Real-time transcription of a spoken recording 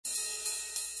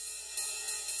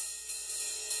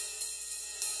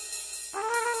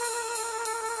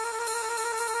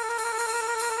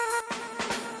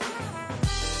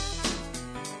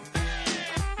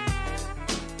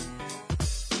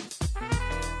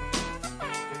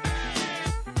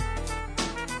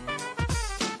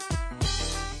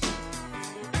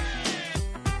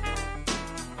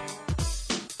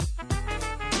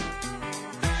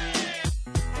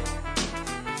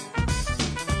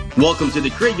Welcome to the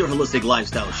Create Your Holistic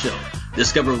Lifestyle Show.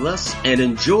 Discover less and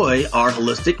enjoy our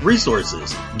holistic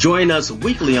resources. Join us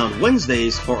weekly on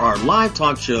Wednesdays for our live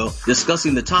talk show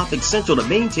discussing the topics central to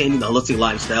maintaining the holistic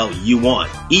lifestyle you want.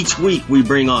 Each week we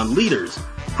bring on leaders,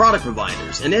 product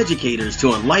providers, and educators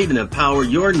to enlighten and empower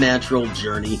your natural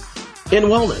journey in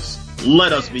wellness.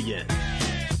 Let us begin.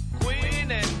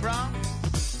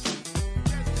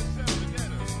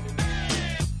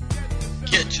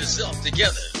 Get yourself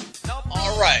together.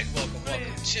 All right, welcome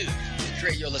to the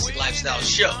Create Your Holistic Lifestyle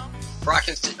Show,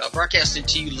 broadcasting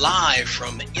to you live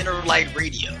from Inner Light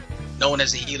Radio, known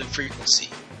as the Healing Frequency.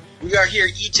 We are here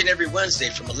each and every Wednesday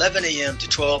from 11 a.m. to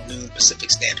 12 noon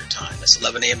Pacific Standard Time. That's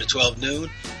 11 a.m. to 12 noon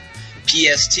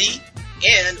PST,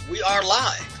 and we are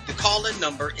live. The call-in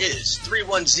number is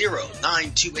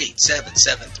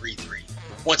 310-928-7733.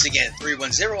 Once again,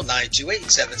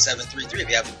 310-928-7733 if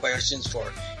you have any questions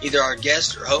for either our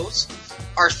guest or host.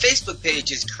 Our Facebook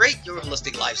page is Create Your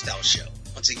Holistic Lifestyle Show.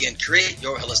 Once again, Create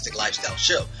Your Holistic Lifestyle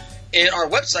Show. And our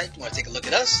website, if you want to take a look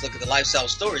at us, look at the lifestyle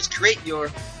stories,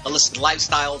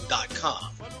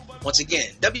 createyourholisticlifestyle.com. Once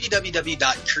again,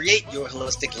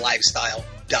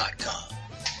 www.createyourholisticlifestyle.com.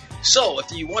 So if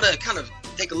you want to kind of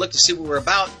take a look to see what we're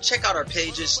about, check out our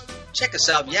pages. Check us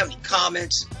out. If you have any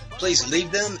comments, please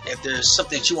leave them. If there's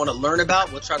something that you want to learn about,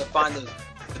 we'll try to find the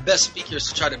best speakers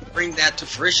to try to bring that to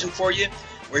fruition for you.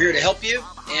 We're here to help you,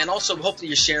 and also hope that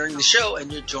you're sharing the show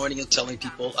and you're joining and telling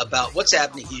people about what's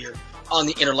happening here on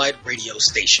the Inner Light radio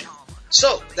station.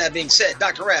 So, that being said,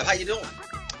 Dr. Rab, how you doing?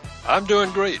 I'm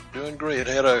doing great.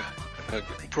 I had a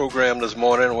program this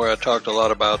morning where I talked a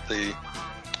lot about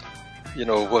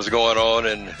what's going on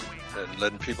and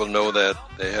letting people know that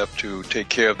they have to take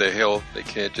care of their health. They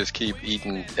can't just keep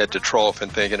eating at the trough and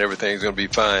thinking everything's going to be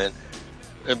fine.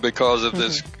 And because of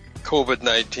this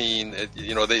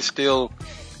COVID-19,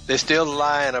 they're still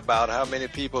lying about how many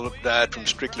people have died from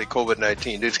strictly COVID-19.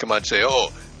 They just come out and say,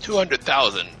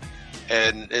 200,000.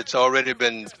 And it's already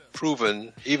been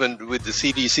proven, even with the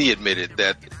CDC admitted,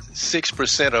 that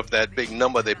 6% of that big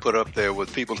number they put up there was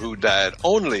people who died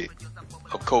only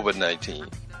of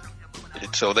COVID-19.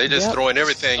 So they're just throwing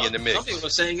everything in the mix. Some people are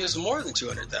saying it's more than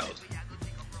 200,000.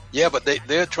 Yeah, but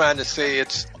they're trying to say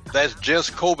that's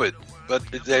just COVID. But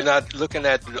they're not looking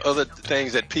at the other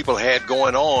things that people had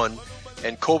going on,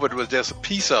 and COVID was just a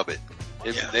piece of it.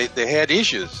 They had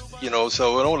issues,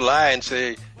 so we don't lie and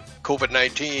say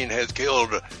COVID-19 has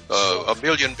killed a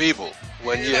million people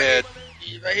when you had...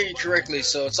 If I hear you correctly,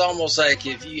 so it's almost like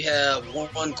if you have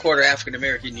one quarter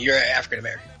African-American, you're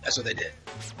African-American. That's what they did.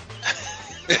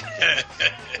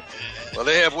 Well,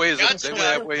 they have ways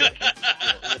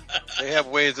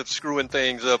of screwing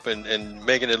things up and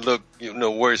making it look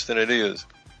worse than it is.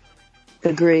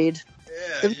 Agreed.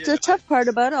 The tough part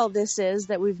about all this is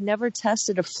that we've never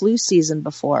tested a flu season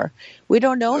before. We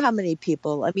don't know how many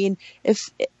people. I mean,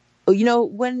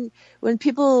 when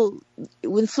flu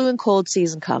and cold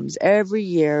season comes every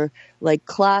year, like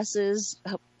classes,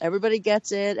 everybody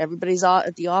gets it. Everybody's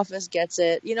at the office gets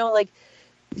it.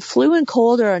 Flu and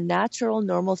cold are a natural,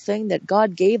 normal thing that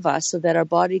God gave us so that our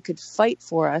body could fight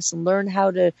for us and learn how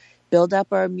to build up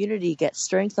our immunity, get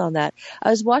strength on that. I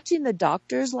was watching the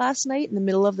doctors last night in the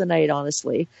middle of the night,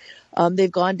 honestly.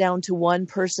 They've gone down to one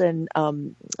person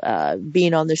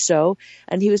being on the show,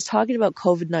 and he was talking about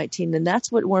COVID-19, and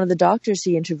that's what one of the doctors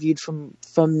he interviewed from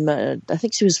I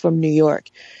think she was from New York.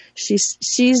 They're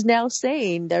now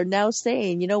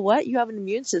saying, you know what? You have an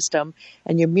immune system,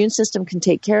 and your immune system can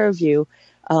take care of you.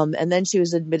 And then she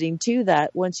was admitting too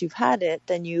that once you've had it,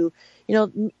 then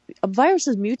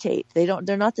viruses mutate.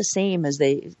 They're not the same as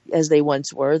they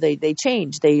once were. They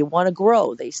change. They want to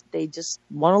grow. They just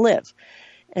want to live.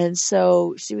 And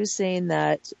so she was saying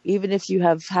that even if you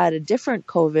have had a different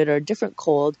COVID or a different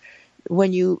cold,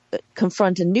 when you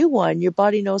confront a new one, your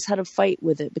body knows how to fight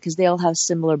with it because they all have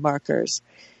similar markers.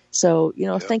 So,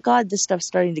 thank God this stuff's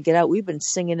starting to get out. We've been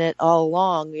singing it all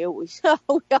along. We on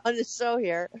the show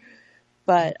here.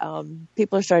 But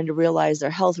people are starting to realize their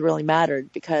health really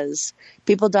mattered because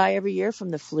people die every year from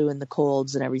the flu and the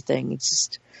colds and everything. It's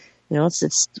just,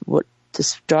 it's what the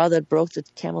straw that broke the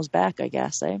camel's back, I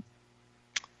guess, eh?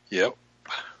 Yep.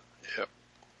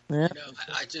 Yeah.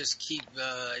 I just keep,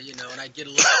 when I get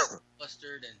a little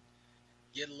flustered and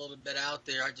get a little bit out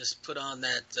there, I just put on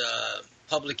that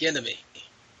Public Enemy.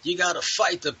 You got to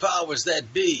fight the powers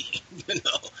that be,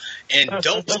 and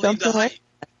don't believe the hype.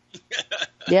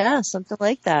 Yeah, something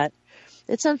like that.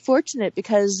 It's unfortunate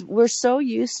because we're so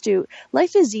used to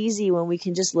life is easy when we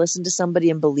can just listen to somebody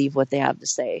and believe what they have to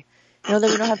say. That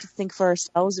we don't have to think for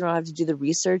ourselves. We don't have to do the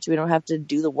research. We don't have to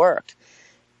do the work.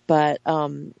 But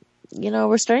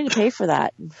we're starting to pay for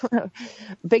that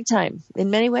big time in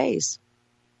many ways.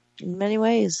 Well,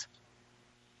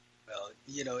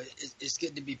 it's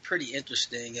getting to be pretty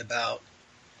interesting about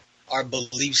our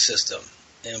belief system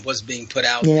and what's being put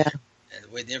out there, and the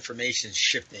way the information is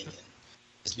shifting and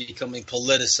it's becoming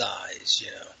politicized.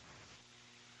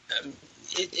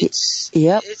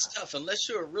 It's tough unless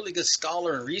you're a really good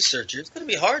scholar and researcher. It's going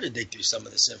to be hard to dig through some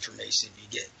of this information you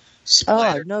get.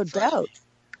 Oh, no doubt.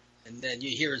 And then you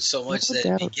hear it so much that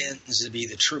it begins to be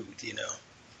the truth.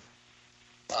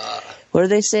 What do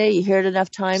they say? You hear it enough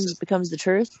times, it becomes the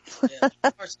truth. Yeah,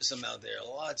 parts of some out there,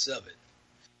 lots of it.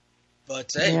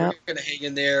 But hey, we're going to hang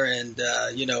in there, and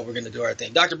we're going to do our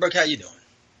thing. Dr. Brooke, how you doing?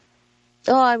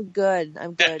 Oh, I'm good.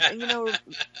 And,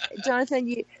 Jonathan,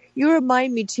 you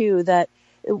remind me too that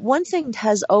one thing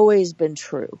has always been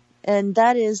true, and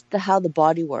that is how the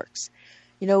body works.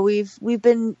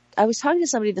 I was talking to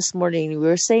somebody this morning, and we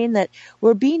were saying that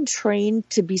we're being trained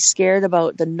to be scared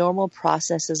about the normal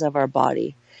processes of our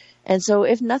body. And so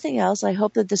if nothing else, I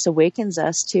hope that this awakens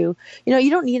us to, you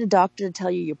don't need a doctor to tell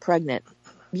you you're pregnant.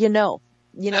 They never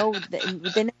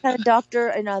had a doctor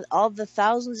in all the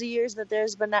thousands of years that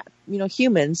there's been,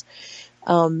 humans.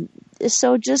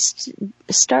 So just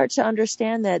start to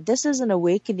understand that this is an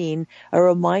awakening, a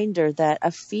reminder that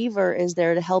a fever is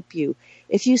there to help you.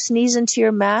 If you sneeze into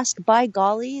your mask, by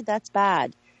golly, that's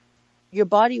bad. Your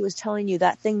body was telling you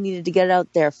that thing needed to get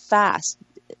out there fast.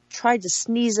 Tried to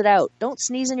sneeze it out. Don't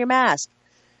sneeze in your mask.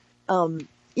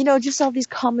 Just all these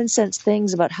common sense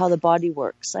things about how the body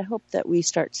works. I hope that we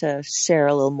start to share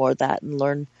a little more of that and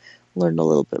learn a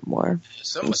little bit more.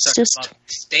 Someone talking about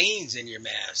stains in your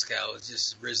mask, how it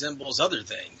just resembles other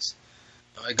things.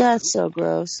 That's so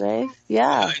gross, eh?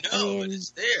 Yeah. I know, but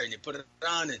it's there, and you put it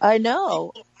on. And I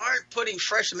know. People aren't putting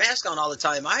fresh masks on all the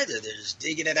time either. They're just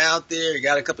digging it out there. You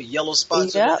got a couple yellow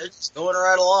spots on it. They're just going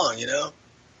right along,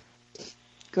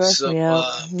 Gross me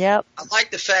out. Yep. I like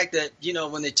the fact that,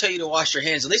 when they tell you to wash your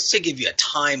hands, at least they give you a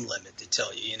time limit to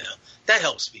tell you, That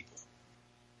helps people.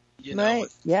 Right.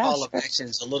 Yeah. All of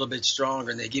action's a little bit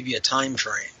stronger, and they give you a time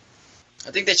frame.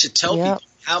 I think they should tell people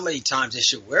how many times they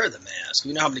should wear the mask.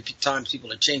 We know how many times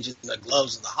people are changing the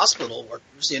gloves in the hospital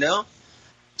workers,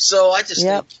 So I just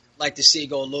like to see it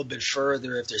go a little bit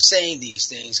further. If they're saying these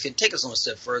things, can take us one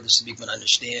step further so people can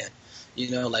understand.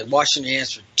 Like washing your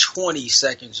hands for 20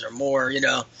 seconds or more,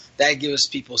 that gives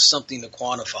people something to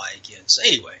quantify against.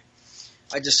 Anyway,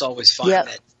 I just always find that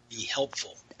to be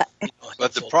helpful.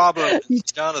 But the problem,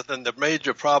 Jonathan, the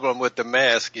major problem with the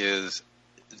mask is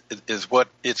what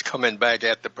it's coming back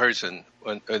at the person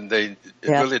when they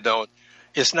really don't.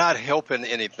 It's not helping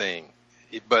anything,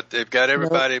 but they've got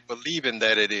everybody believing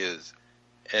that it is.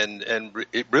 And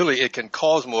it can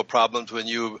cause more problems when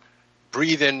you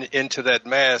breathe into that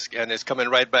mask and it's coming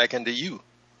right back into you.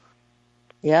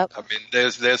 Yep. I mean,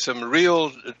 there's some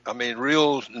real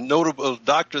notable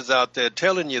doctors out there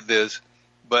telling you this,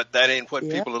 but that ain't what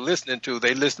people are listening to.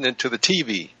 They listening to the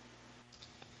TV.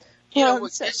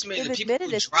 What gets me, the people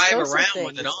who drive around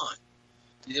with it on.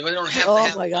 We don't have to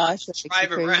have it on.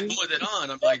 Drive around with it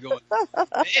on. I'm like going, man,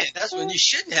 that's when you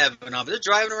shouldn't have it on. But they're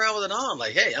driving around with it on.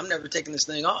 Like, hey, I'm never taking this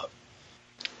thing off.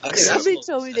 Somebody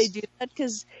told me they do that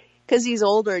because he's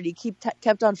older and he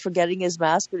kept on forgetting his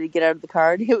mask when he'd get out of the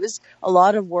car. And it was a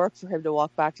lot of work for him to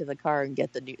walk back to the car and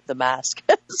get the mask.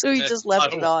 So he just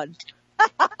left it on.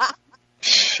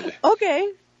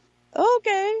 Okay.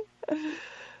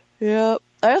 Yep.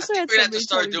 I think we're going to have to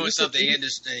start doing something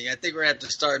interesting. I think we're going to have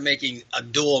to start making a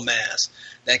dual mask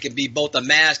that can be both a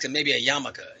mask and maybe a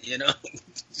yarmulke,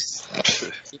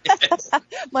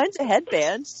 Mine's a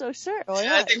headband, so sure.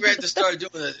 I think we're going to have to start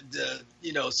doing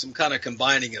some kind of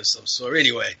combining of some sort.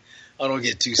 Anyway, I don't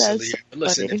get too silly here. But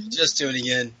listen, if you're just tuning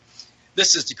in,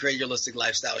 this is the Create Your Holistic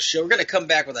Lifestyle Show. We're going to come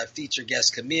back with our featured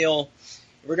guest, Camille.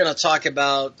 We're going to talk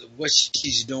about what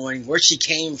she's doing, where she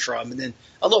came from, and then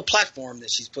a little platform that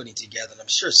she's putting together. And I'm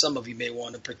sure some of you may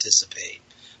want to participate.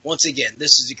 Once again,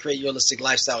 this is the Create Your Holistic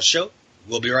Lifestyle Show.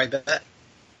 We'll be right back.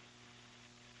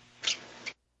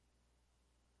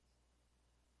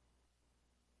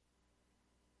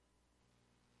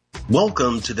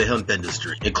 Welcome to the hemp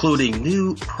industry, including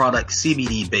new product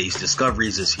CBD-based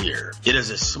discoveries is here. It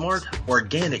is a smart,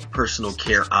 organic personal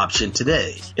care option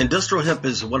today. Industrial hemp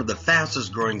is one of the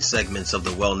fastest growing segments of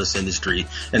the wellness industry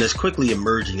and is quickly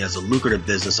emerging as a lucrative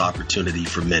business opportunity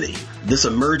for many. This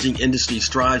emerging industry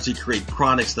strives to create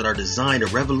products that are designed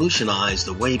to revolutionize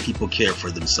the way people care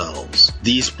for themselves.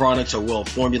 These products are well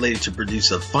formulated to produce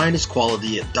the finest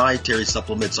quality of dietary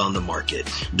supplements on the market,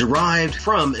 derived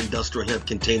from industrial hemp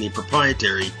containing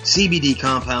proprietary CBD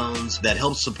compounds that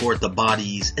help support the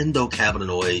body's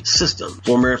endocannabinoid system.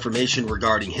 For more information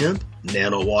regarding hemp,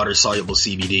 nano water soluble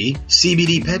CBD,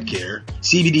 CBD pet care,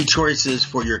 CBD choices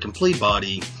for your complete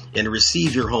body, and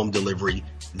receive your home delivery,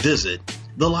 visit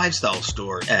The Lifestyle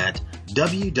Store at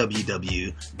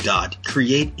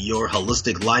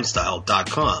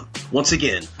www.createyourholisticlifestyle.com. Once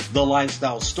again, The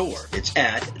Lifestyle Store. It's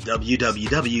at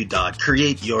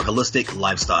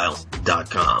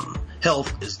www.createyourholisticlifestyle.com.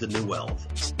 Health is the new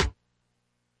wealth.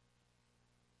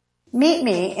 Meet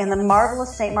me in the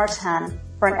marvelous St. Martin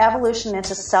for an evolution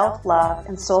into self-love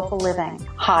and soulful living.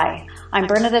 Hi, I'm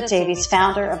Bernadette Davies,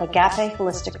 founder of Agape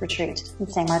Holistic Retreat in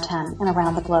St. Martin and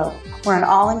around the globe. We're an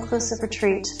all-inclusive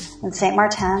retreat in St.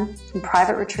 Martin and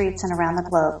private retreats and around the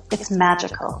globe. It's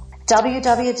magical.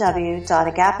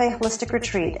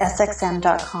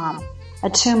 www.agapeholisticretreatsxm.com.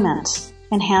 Attunement,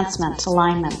 enhancement,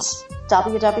 alignment.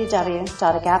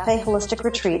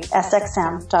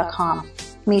 www.agapeholisticretreatsxm.com.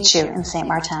 Meet you in St.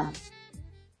 Martin.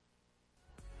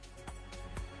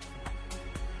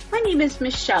 My name is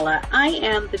Michelle. I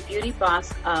am the beauty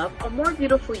boss of A More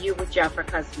Beautiful You with Jafra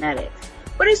Cosmetics.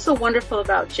 What is so wonderful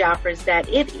about Jafra is that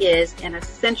it is an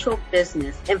essential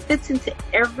business and fits into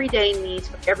everyday needs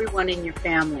for everyone in your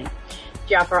family.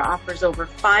 Jafra offers over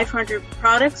 500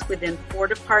 products within 4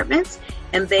 departments,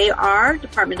 and they are,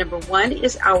 department number 1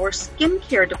 is our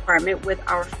skincare department with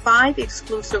our 5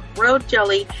 exclusive Royal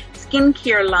Jelly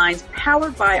skincare lines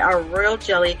powered by our Royal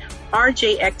Jelly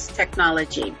RJX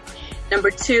technology.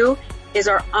 Number 2 is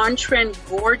our on-trend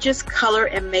gorgeous color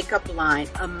and makeup line,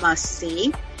 a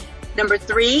must-see. Number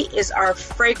 3 is our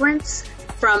fragrance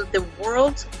from the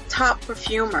world's top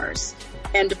perfumers.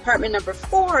 And department number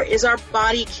 4 is our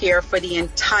body care for the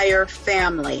entire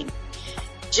family.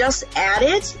 Just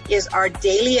added is our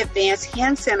daily advanced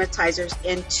hand sanitizers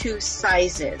in 2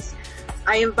 sizes.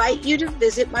 I invite you to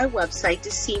visit my website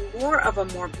to see more of A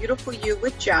More Beautiful You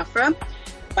with Jafra.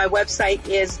 My website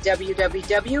is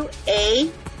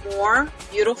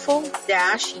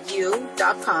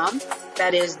www.amorebeautiful-u.com.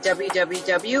 That is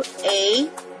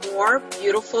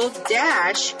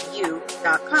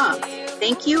www.amorebeautiful-u.com.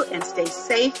 Thank you and stay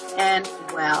safe and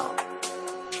well.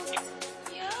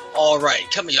 All right,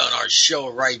 coming on our show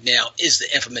right now is the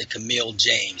infamous Camille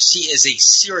James. She is a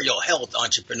serial health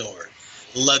entrepreneur,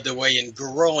 led the way in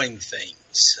growing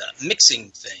things, mixing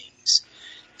things,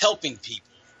 helping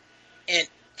people, and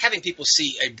having people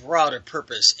see a broader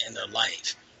purpose in their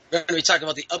life. We're going to be talking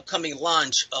about the upcoming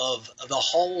launch of the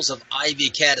Halls of Ivy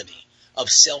Academy of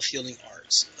Self-Healing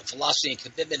Arts. The philosophy and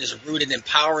commitment is rooted in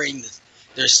empowering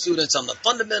their students on the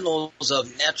fundamentals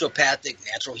of natural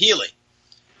healing.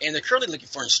 And they're currently looking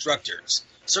for instructors.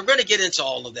 So we're going to get into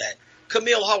all of that.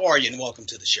 Camille, how are you? And welcome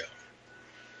to the show.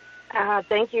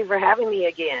 Thank you for having me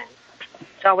again.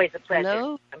 It's always a pleasure.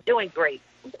 Hello. I'm doing great.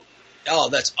 Oh,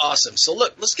 that's awesome. So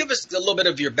look, let's give us a little bit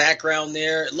of your background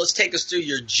there. Let's take us through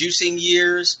your juicing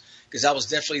years, because I was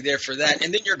definitely there for that.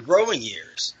 And then your growing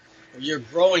years, where you're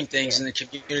growing things in the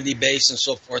community base and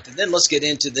so forth. And then let's get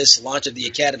into this launch of the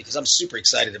Academy, because I'm super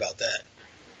excited about that.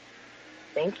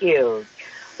 Thank you.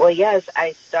 Well, yes,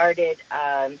 I started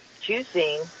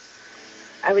juicing,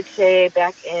 I would say,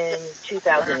 back in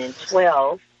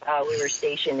 2012. We were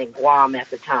stationed in Guam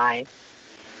at the time.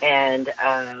 And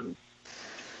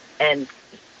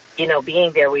you know,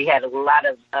 being there, we had a lot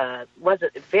of,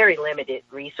 wasn't very limited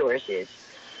resources.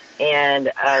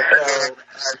 And so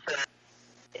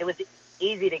it was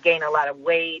easy to gain a lot of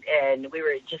weight, and we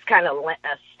were just kind of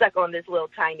stuck on this little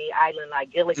tiny island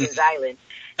like Gilligan's Island.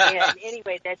 And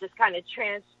anyway, that just kind of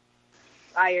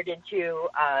transpired into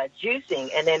juicing.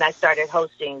 And then I started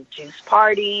hosting juice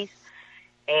parties.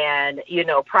 And, you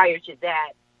know, prior to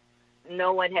that,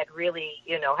 no one had really,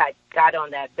 you know, had got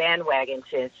on that bandwagon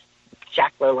since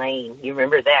Jack LaLanne. You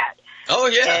remember that? Oh,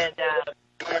 yeah.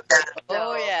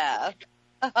 Oh, yeah.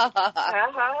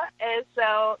 And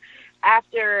so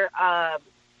after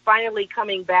finally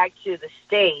coming back to the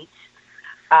States,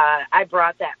 I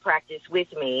brought that practice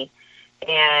with me,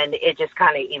 and it just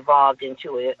kind of evolved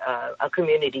into a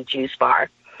community juice bar,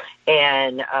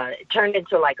 and it turned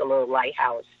into like a little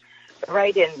lighthouse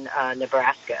right in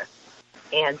Nebraska.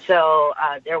 And so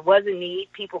there was a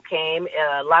need. People came.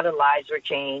 A lot of lives were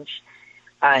changed.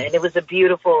 And it was a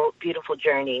beautiful, beautiful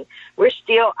journey. We're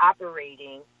still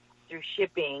operating through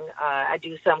shipping. I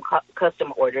do some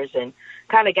custom orders and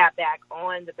kind of got back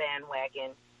on the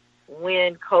bandwagon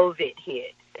when COVID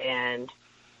hit. And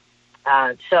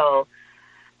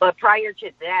but prior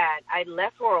to that, I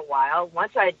left for a while.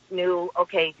 Once I knew,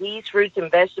 okay, these fruits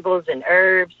and vegetables and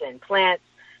herbs and plants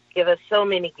give us so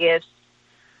many gifts,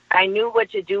 I knew what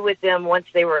to do with them once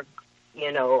they were,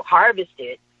 you know,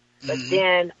 harvested. But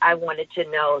then I wanted to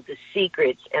know the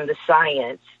secrets and the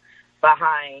science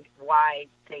behind why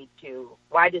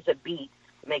does a beet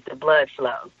make the blood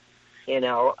flow?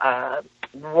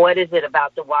 What is it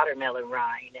about the watermelon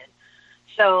rind? And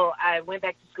so I went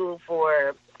back to school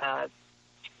for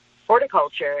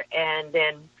horticulture, and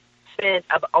then spent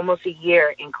almost a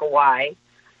year in Kauai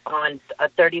on a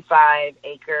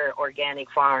 35-acre organic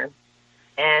farm.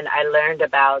 And I learned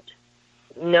about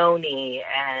noni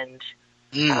and,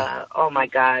 oh my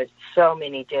God, so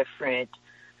many different,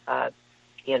 it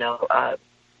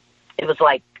was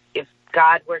like if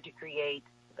God were to create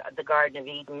the Garden of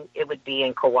Eden, it would be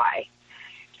in Kauai.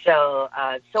 So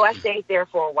I stayed there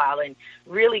for a while and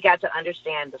really got to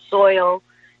understand the soil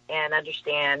and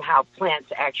understand how plants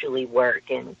actually work.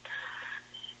 And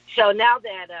so now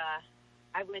that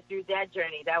I went through that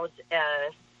journey, that was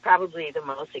probably the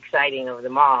most exciting of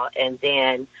them all. And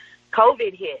then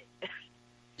COVID hit.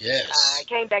 Yes. I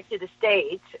came back to the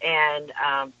States, and,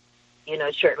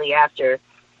 shortly after,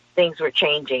 things were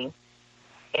changing.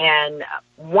 And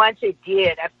once it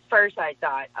did, at first I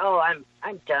thought, oh, I'm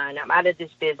done. I'm out of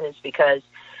this business, because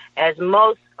as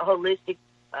most holistic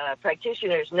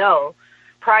practitioners know,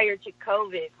 prior to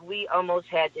COVID, we almost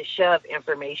had to shove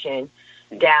information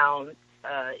down,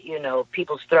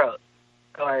 people's throats.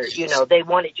 Or, they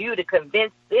wanted you to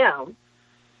convince them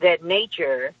that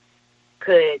nature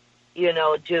could,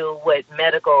 do what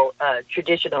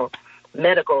traditional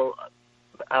medical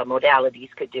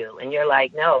modalities could do. And you're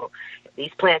like, no,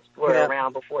 these plants were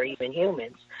around before even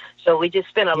humans. So we just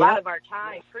spent a lot of our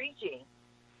time preaching.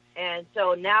 And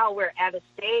so now we're at a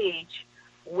stage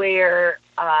where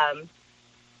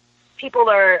people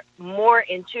are more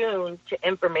in tune to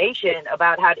information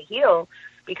about how to heal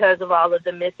because of all of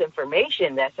the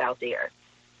misinformation that's out there.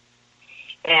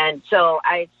 And so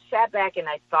I sat back and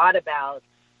I thought about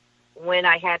when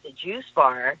I had the juice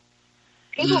bar,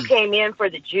 people came in for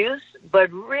the juice,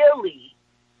 but really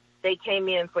they came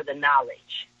in for the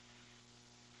knowledge.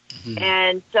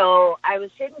 And so I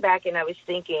was sitting back and I was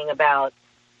thinking about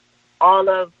all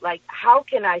of, how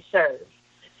can I serve?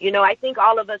 I think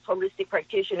all of us holistic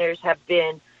practitioners have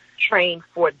been trained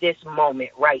for this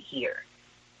moment right here.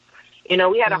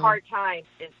 We had a hard time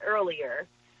since earlier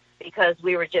because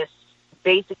we were just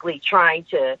basically trying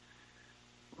to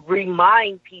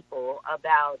remind people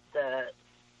about the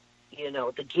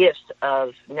gifts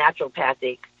of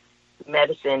naturopathic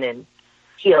medicine and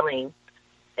healing.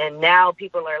 And now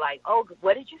people are like, oh,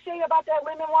 what did you say about that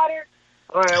lemon water?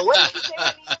 Or what did you say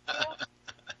I need to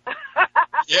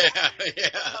do?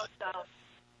 So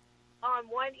on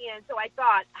one end, so I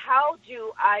thought, how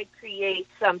do I create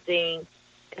something,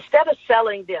 instead of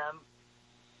selling them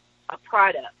a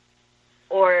product,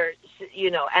 or,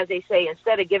 as they say,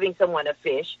 instead of giving someone a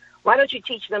fish, why don't you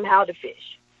teach them how to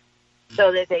fish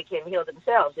so that they can heal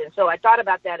themselves? And so I thought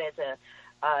about that as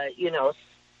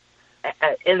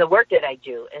in the work that I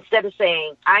do. Instead of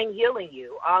saying, I'm healing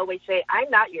you, I always say, I'm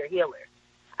not your healer.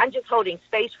 I'm just holding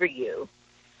space for you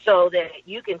so that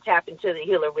you can tap into the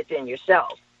healer within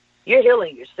yourself. You're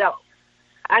healing yourself.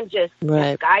 I'm just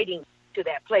guiding to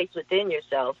that place within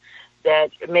yourself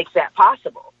that makes that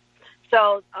possible.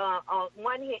 So on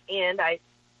one end, I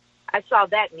saw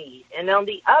that need. And on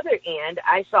the other end,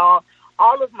 I saw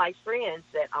all of my friends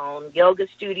that own yoga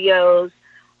studios,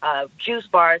 juice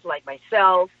bars like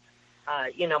myself,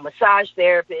 massage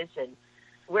therapists, and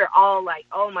we're all like,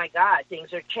 oh my God,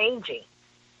 things are changing.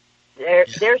 There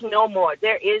is no more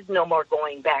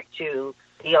going back to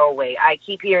the old way. I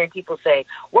keep hearing people say,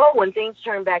 well, when things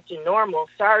turn back to normal,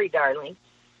 sorry, darling,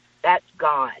 that's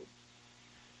gone.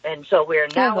 And so we're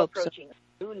now approaching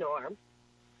a new norm.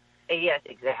 Yes,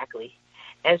 exactly.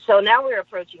 And so now we're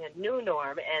approaching a new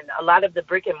norm, and a lot of the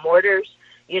brick and mortars,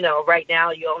 right now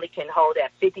you only can hold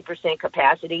at 50%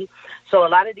 capacity. So a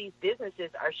lot of these businesses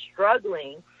are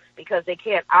struggling because they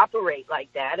can't operate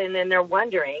like that. And then they're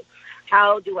wondering,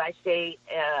 how do I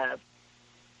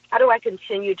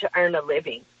continue to earn a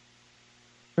living?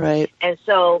 Right. And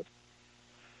so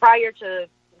prior to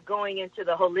going into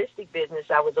the holistic business,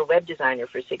 I was a web designer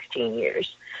for 16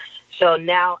 years. So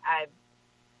now I'm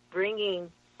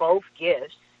bringing both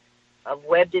gifts of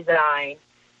web design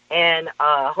and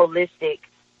holistic,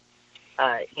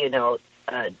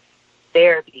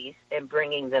 therapies, and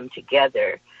bringing them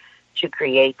together to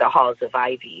create the Halls of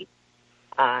Ivy.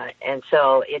 And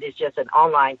so it is just an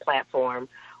online platform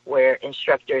where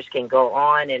instructors can go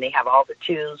on, and they have all the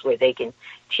tools where they can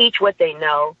teach what they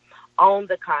know, own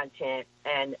the content,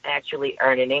 and actually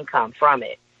earn an income from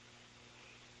it.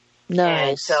 Nice.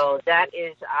 And so that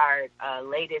is our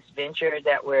latest venture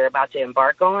that we're about to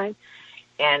embark on.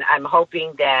 And I'm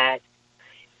hoping that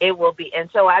it will be. And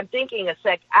so I'm thinking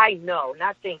I know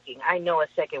a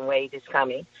second wave is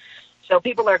coming. So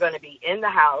people are going to be in the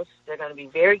house. They're going to be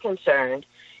very concerned,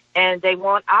 and they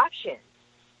want options.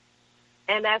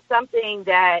 And that's something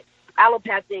that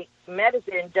allopathic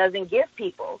medicine doesn't give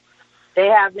people. They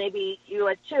have maybe you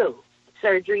at 2,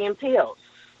 surgery and pills.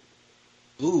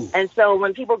 Ooh. And so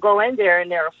when people go in there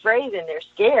and they're afraid and they're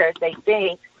scared, they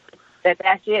think that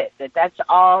that's it, that that's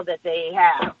all that they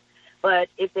have. But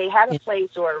if they had a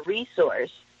place or a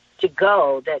resource to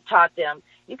go that taught them,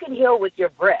 you can heal with your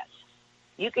breath.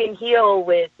 You can heal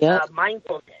with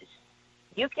mindfulness.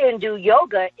 You can do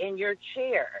yoga in your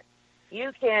chair.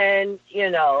 You can,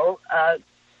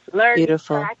 learn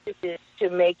Beautiful. practices to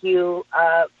make you,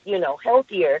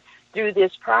 healthier through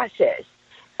this process.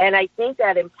 And I think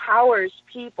that empowers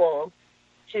people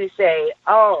to say,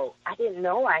 oh, I didn't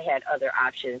know I had other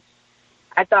options.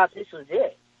 I thought this was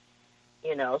it.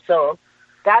 So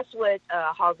that's what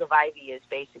Halls of Ivy is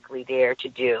basically there to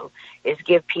do, is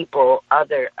give people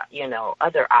other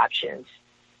options.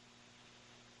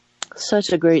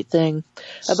 Such a great thing.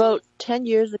 About 10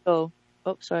 years ago,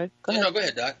 go ahead. No, go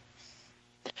ahead, Doc.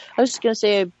 I was just going to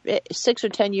say 6 or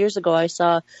 10 years ago, I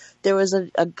saw there was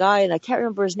a guy, and I can't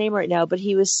remember his name right now, but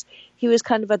he was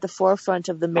kind of at the forefront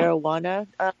of the marijuana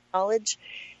knowledge.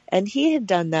 And he had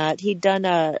done that. He'd done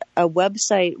a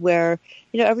website where,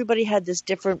 everybody had this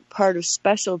different part of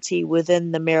specialty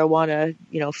within the marijuana,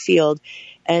 field.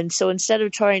 And so instead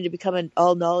of trying to become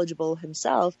all knowledgeable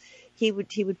himself, he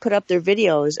would put up their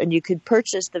videos, and you could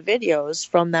purchase the videos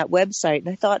from that website. And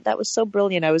I thought that was so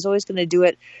brilliant. I was always going to do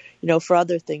it, for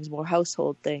other things, more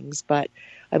household things. But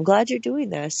I'm glad you're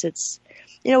doing this. It's,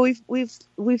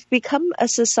 we've become a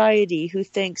society who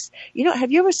thinks,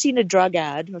 have you ever seen a drug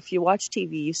ad? Or if you watch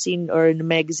TV, you've seen, or in a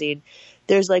magazine,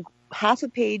 there's like half a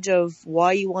page of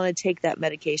why you want to take that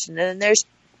medication. And then there's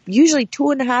usually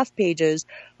 2.5 pages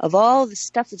of all the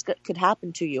stuff that could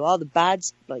happen to you, all the bad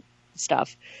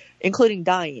stuff, including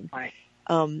dying. Right.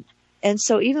 And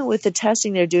so even with the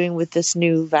testing they're doing with this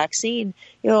new vaccine,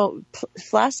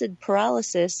 flaccid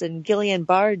paralysis and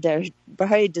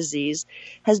Guillain-Barré disease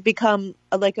has become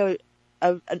an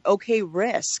okay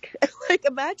risk. Like,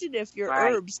 imagine if your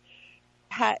herbs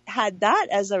had that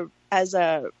as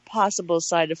a possible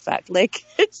side effect. Like,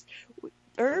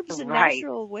 herbs in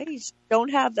natural ways don't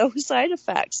have those side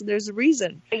effects, and there's a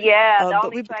reason. Yeah,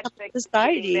 but we've become a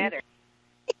society.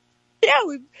 Yeah,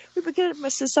 we've become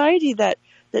a society that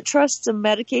trusts a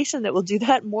medication that will do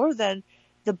that more than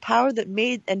the power that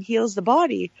made and heals the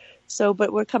body. So,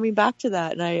 but we're coming back to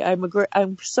that, and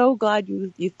I'm so glad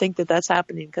you think that that's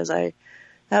happening, because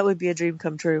that would be a dream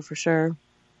come true for sure.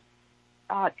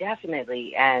 Oh,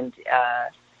 definitely, and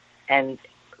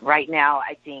right now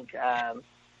I think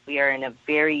we are in a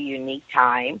very unique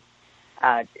time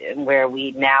where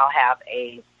we now have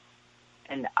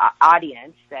an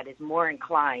audience that is more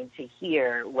inclined to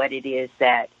hear what it is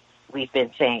that we've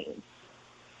been saying.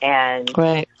 And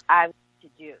I want to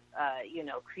do,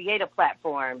 create a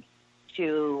platform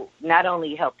to not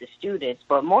only help the students,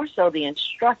 but more so the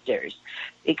instructors,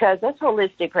 because as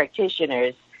holistic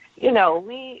practitioners, you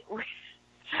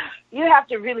have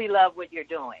to really love what you're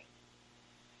doing.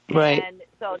 Right. And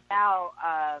so now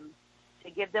to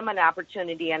give them an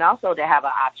opportunity, and also to have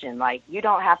an option, like, you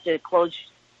don't have to close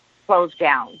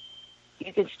down.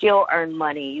 You can still earn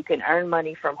money. You can earn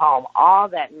money from home. All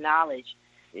that knowledge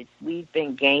that we've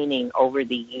been gaining over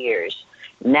the years,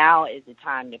 now is the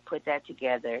time to put that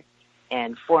together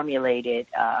and formulate it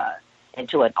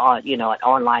into an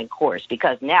online course,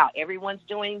 because now everyone's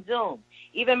doing Zoom.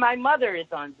 Even my mother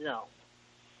is on Zoom.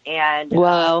 And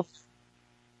wow.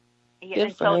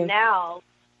 And so now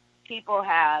people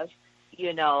have,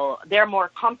 they're more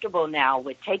comfortable now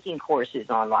with taking courses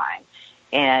online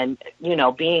and,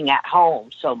 being at home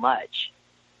so much.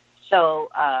 So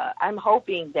I'm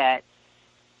hoping that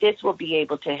this will be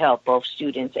able to help both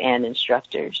students and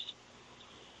instructors.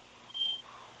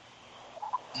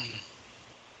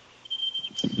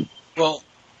 Well,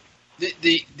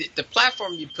 the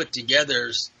platform you put together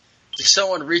is, if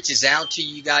someone reaches out to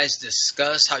you guys,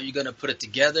 discuss how you're going to put it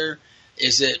together.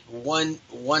 Is it one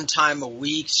time a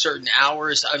week, certain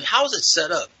hours? I mean, how is it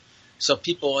set up so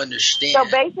people understand? So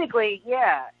basically,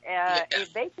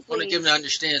 it basically, I want to give them to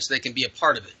understand so they can be a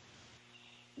part of it.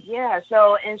 Yeah,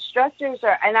 so instructors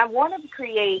and I want to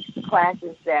create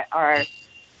classes that are,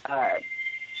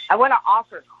 I want to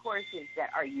offer courses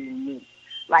that are unique,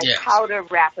 like how to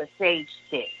wrap a sage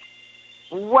stick.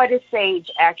 What does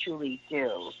sage actually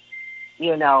do?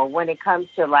 When it comes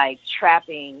to like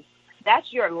trapping,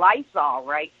 that's your Lysol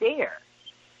right there.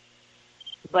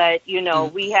 But,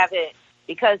 we haven't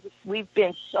because we've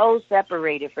been so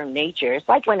separated from nature. It's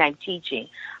like when I'm teaching,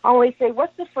 I always say,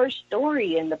 what's the first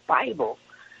story in the Bible?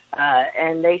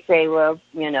 And they say, well,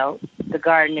 the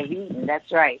Garden of Eden.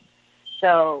 That's right.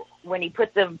 So when he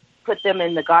put them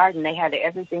in the garden, they had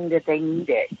everything that they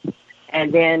needed.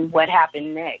 And then what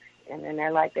happened next? And then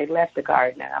they're like, they left the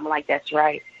garden. And I'm like, that's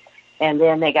right. And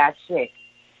then they got sick.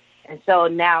 And so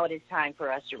now it is time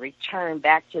for us to return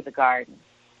back to the garden.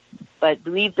 But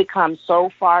we've become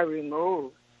so far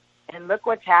removed. And look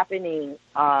what's happening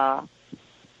on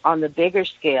the bigger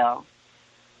scale.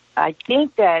 I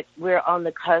think that we're on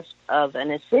the cusp of an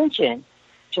ascension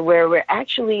to where we're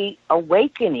actually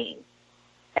awakening.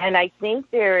 And I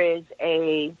think there is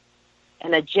an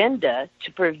agenda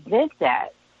to prevent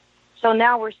that. So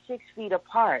now we're 6 feet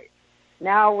apart.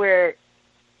 Now we're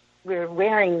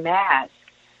wearing masks,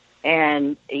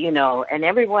 and and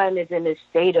everyone is in a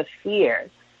state of fear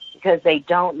because they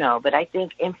don't know. But I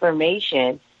think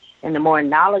information, and the more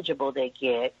knowledgeable they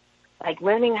get, like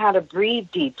learning how to breathe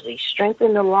deeply,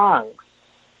 strengthen the lungs.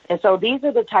 And so these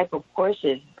are the type of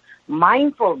courses.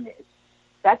 Mindfulness,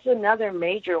 that's another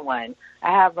major one.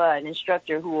 I have an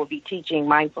instructor who will be teaching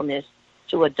mindfulness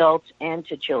to adults and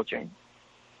to children.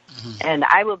 Mm-hmm. And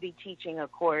I will be teaching a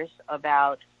course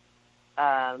about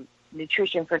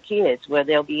nutrition for kids, where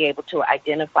they'll be able to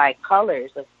identify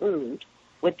colors of food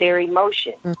with their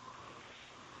emotions. Mm-hmm.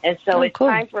 And so it's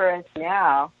time for us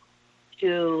now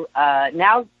to,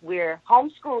 now we're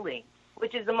homeschooling,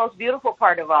 which is the most beautiful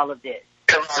part of all of this.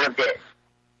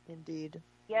 Indeed.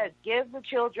 Yes, give the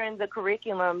children the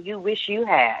curriculum you wish you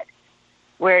had,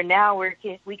 where now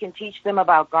we can teach them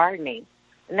about gardening.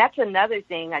 And that's another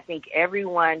thing. I think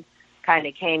everyone kind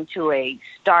of came to a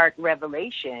stark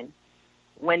revelation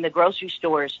when the grocery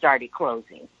stores started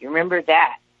closing. You remember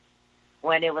that?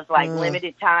 When it was like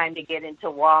limited time to get into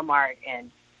Walmart,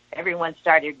 and everyone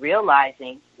started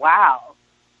realizing, wow,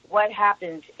 what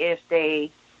happens if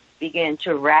they begin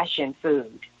to ration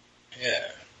food?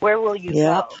 Yeah. Where will you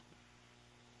go?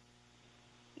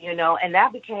 And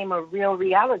that became a real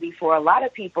reality for a lot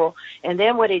of people. And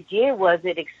then what it did was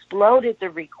it exploded the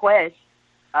request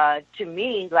to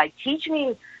me, like, teach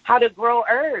me how to grow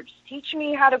herbs. Teach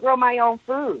me how to grow my own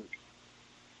food.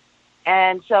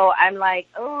 And so I'm like,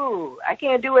 oh, I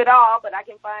can't do it all, but I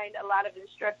can find a lot of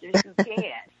instructors who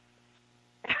can.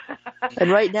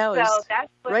 And right now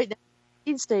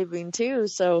seed saving too.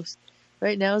 So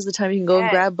right now is the time you can go and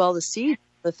grab all the seeds,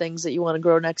 the things that you want to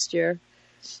grow next year.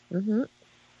 Mm-hmm.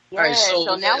 Yeah, all right,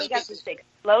 so now we got this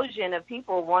explosion of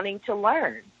people wanting to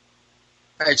learn.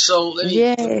 All right, so let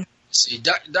me see.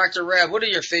 Dr. Rab, what are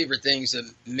your favorite things to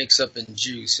mix up in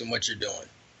juice and what you're doing?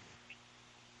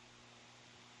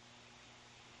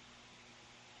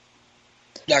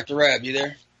 Dr. Rab, you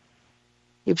there?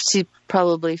 You see,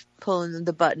 probably pulling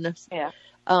the button. Yeah.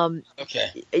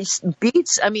 Okay.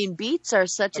 Beets are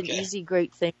such an easy,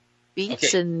 great thing.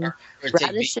 Beets and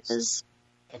radishes. Beets.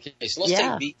 Okay, so let's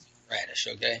take beets and radish,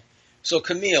 okay? So,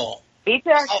 Camille, beets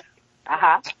are,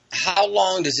 how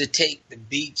long does it take the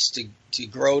beets to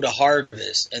grow to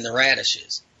harvest and the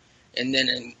radishes? And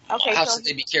then how should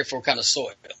they be careful what kind of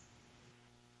soil?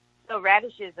 So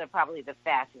radishes are probably the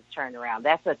fastest turnaround.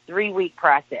 That's a 3-week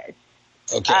process.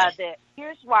 Okay.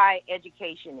 Here's why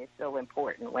education is so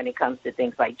important when it comes to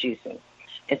things like juicing,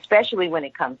 especially when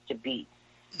it comes to beets.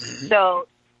 Mm-hmm. So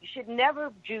you should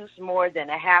never juice more than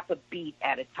a half a beet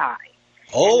at a time.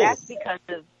 Oh. And that's because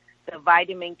of the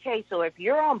vitamin K. So if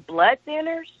you're on blood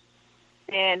thinners,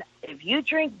 then if you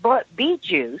drink beet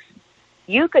juice,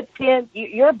 your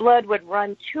blood would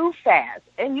run too fast,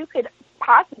 and you could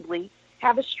possibly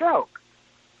have a stroke.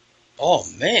 Oh,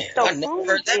 man. So I never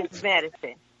heard that is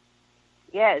medicine.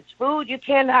 Yes, food, you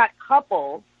cannot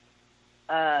couple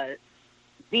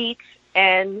beets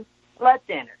and blood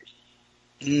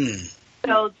thinners.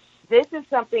 So this is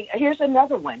something, here's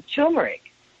another one, turmeric.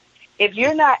 If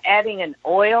you're not adding an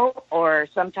oil or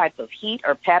some type of heat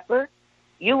or pepper,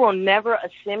 you will never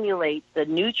assimilate the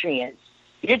nutrients.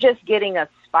 You're just getting a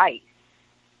spice.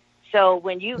 So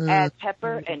when you add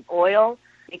pepper and oil,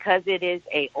 because it is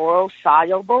a oil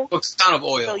soluble. What kind of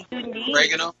oil? So you need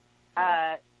oregano?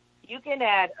 You can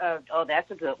add,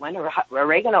 that's a good one,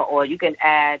 oregano oil. You can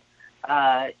add,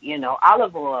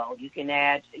 olive oil. You can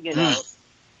add,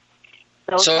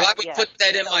 So I would put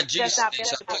that in my juice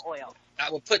mix. I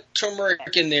would put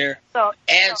turmeric in there,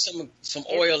 add some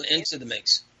oil into the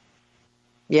mix.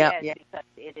 Yeah. Yes, because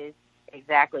it is,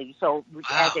 exactly. So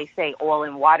as they say, oil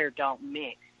and water don't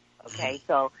mix. Okay,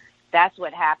 so that's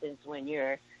what happens when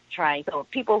you're trying. So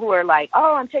people who are like,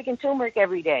 oh, I'm taking turmeric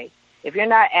every day. If you're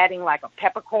not adding like a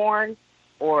peppercorn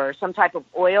or some type of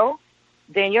oil,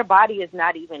 then your body is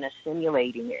not even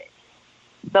assimilating it.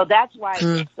 So that's why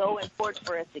it's so important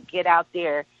for us to get out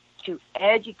there to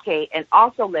educate and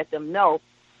also let them know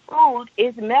food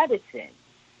is medicine.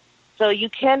 So you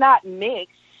cannot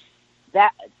mix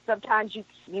that. Sometimes you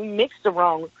mix the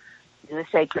wrong,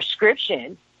 let's say,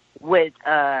 prescription with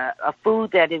a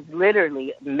food that is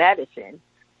literally medicine,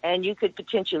 and you could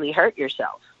potentially hurt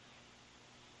yourself.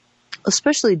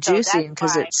 Especially juicing,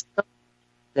 because it's so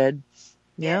good.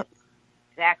 Yep.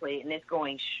 Exactly, and it's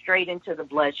going straight into the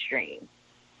bloodstream.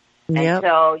 Yep. And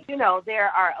so, you know, there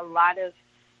are a lot of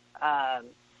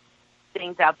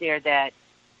things out there that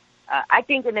I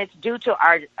think, and it's due to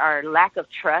our lack of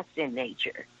trust in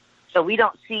nature. So we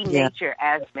don't see nature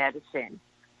as medicine.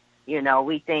 You know,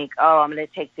 we think, oh, I'm going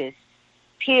to take this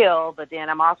pill, but then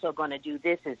I'm also going to do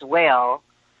this as well.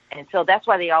 And so that's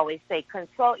why they always say,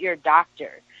 consult your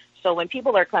doctor. So when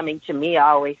people are coming to me, I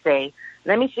always say,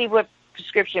 let me see what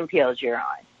prescription pills you're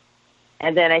on.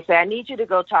 And then I say, I need you to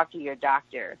go talk to your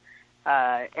doctor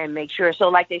and make sure. So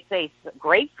like they say,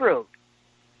 grapefruit.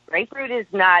 Grapefruit is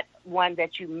not one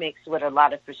that you mix with a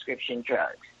lot of prescription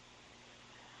drugs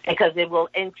because it will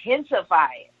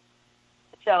intensify it.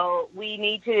 So we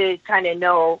need to kind of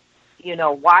know, you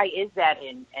know, why is that?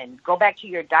 And go back to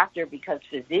your doctor, because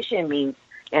physician means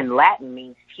in Latin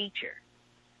means teacher.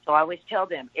 So I always tell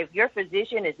them, if your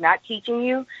physician is not teaching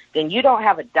you, then you don't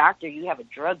have a doctor, you have a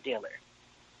drug dealer.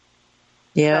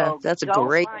 Yeah, so that's a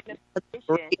great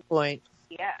point.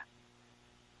 Yeah.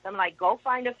 So I'm like, go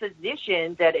find a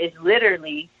physician that is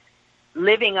literally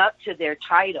living up to their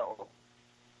title.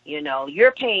 You know,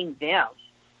 you're paying them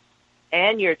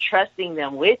and you're trusting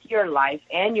them with your life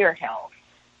and your health.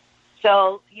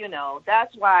 So, you know,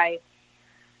 that's why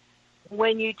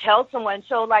when you tell someone,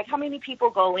 so like how many people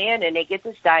go in and they get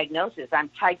this diagnosis, I'm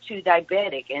type 2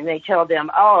 diabetic, and they tell them,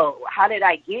 oh, how did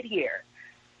I get here?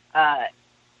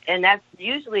 And that's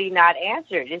usually not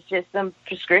answered. It's just some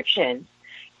prescription.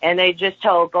 And they just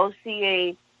told, go see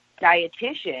a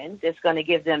dietitian that's going to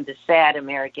give them the sad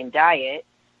American diet.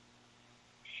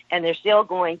 And they're still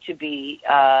going to be,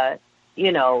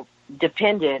 you know,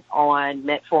 dependent on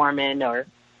metformin or,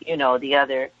 you know, the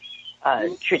other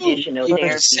traditional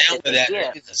therapies.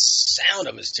 The sound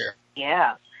of it is terrible.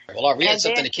 Yeah. Well, we had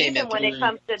something that came in when through it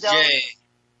comes to those, Jay.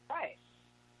 Right.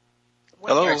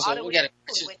 Hello. So we got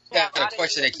a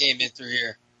question that came in through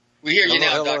here. We hear you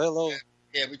now, Doctor. Hello.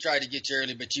 Yeah, we tried to get you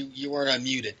early, but you weren't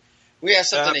unmuted. We had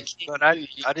something that came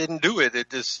through. I didn't do it. It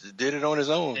just did it on its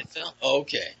own.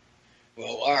 Okay.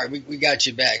 Well, all right, we got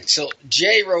you back. So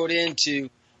Jay wrote into,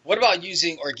 what about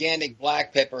using organic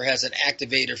black pepper as an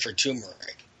activator for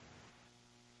turmeric?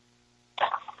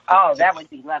 Oh, that would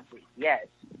be lovely. Yes.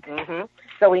 Mm-hmm.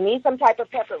 So we need some type of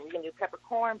pepper. We can do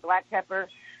peppercorn, black pepper.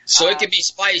 So it could be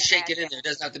spice shaken in there. It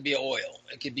doesn't have to be oil.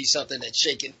 It could be something that's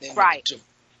shaken in right. with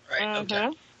the turmeric. Right. Mm-hmm.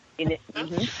 Okay. And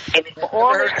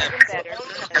oil is even better.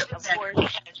 Of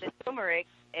course, the turmeric,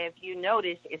 if you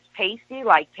notice, is pasty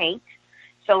like paint.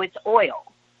 So it's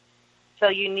oil. So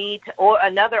you need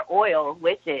another oil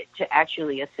with it to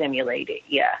actually assimilate it.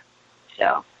 Yeah.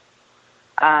 So,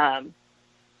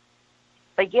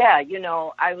 but yeah, you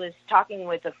know, I was talking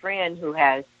with a friend who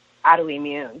has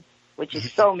autoimmune, which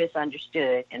is so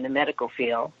misunderstood in the medical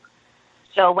field.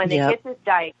 So when they get this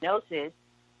diagnosis,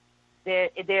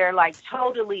 they're like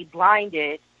totally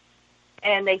blinded,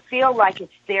 and they feel like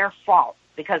it's their fault,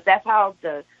 because that's how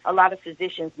a lot of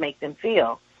physicians make them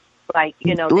feel. Like,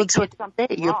 you know, that's what they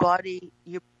say. Your body,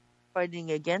 you're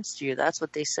fighting against you. That's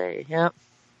what they say. Yeah.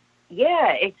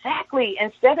 Yeah, exactly.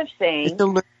 Instead of saying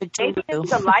maybe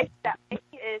it's the lifestyle, maybe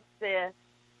it's the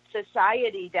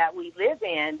society that we live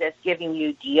in that's giving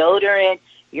you deodorant,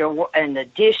 and the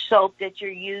dish soap that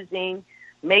you're using.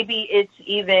 Maybe it's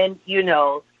even, you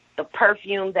know, the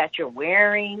perfume that you're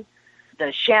wearing,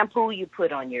 the shampoo you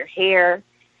put on your hair.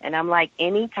 And I'm like,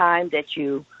 anytime that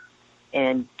you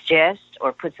ingest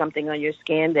or put something on your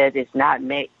skin that is not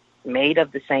made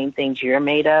of the same things you're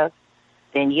made of,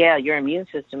 then yeah, your immune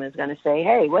system is going to say,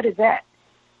 hey, what is that?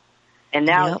 And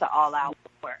now it's an all-out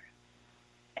war.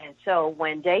 And so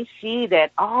when they see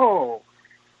that, oh,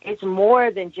 it's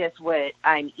more than just what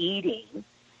I'm eating,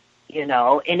 you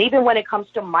know, and even when it comes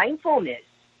to mindfulness,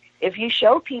 if you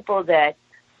show people that,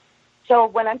 so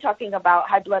when I'm talking about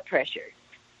high blood pressure,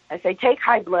 I say take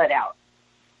high blood out,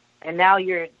 and now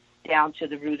you're down to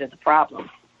the root of the problem,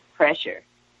 pressure.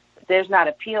 There's not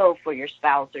a pill for your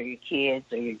spouse or your kids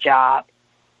or your job.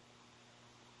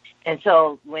 And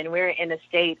so when we're in a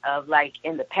state of like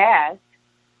in the past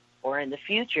or in the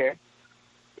future,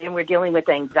 then we're dealing with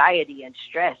anxiety and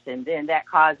stress, and then that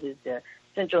causes the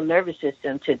central nervous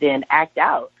system to then act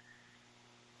out.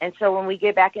 And so when we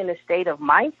get back in a state of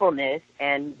mindfulness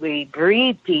and we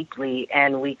breathe deeply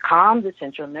and we calm the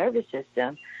central nervous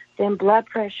system, then blood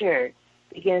pressure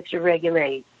begins to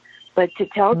regulate. But to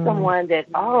tell someone that,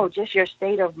 just your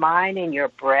state of mind and your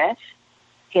breath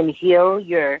can heal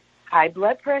your high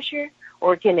blood pressure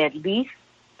or can at least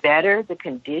better the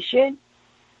condition.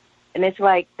 And it's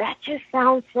like, that just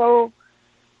sounds so,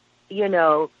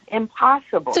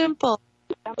 impossible. Simple.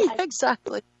 Like,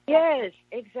 exactly. Yes,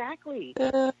 exactly.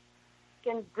 And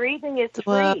breathing is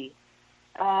free.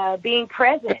 Being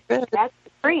present, that's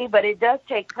free, but it does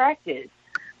take practice.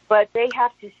 But they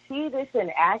have to see this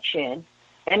in action,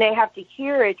 and they have to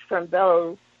hear it from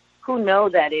those who know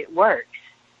that it works.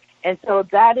 And so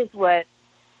that is what,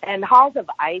 and Halls of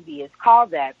Ivy is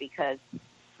called that because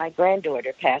my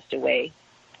granddaughter passed away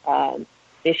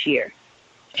this year.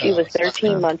 She was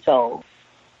 13 months old,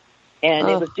 and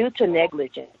it was due to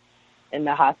negligence in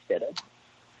the hospital.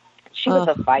 She was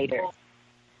a fighter.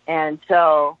 And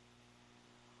so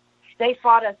they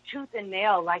fought us tooth and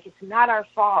nail like it's not our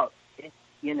fault,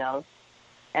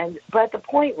 but the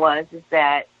point is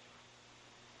that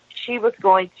she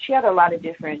had a lot of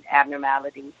different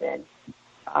abnormalities, and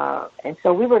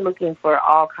so we were looking for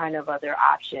all kind of other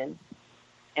options.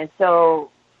 And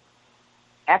so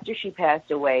after she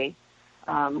passed away,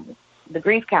 the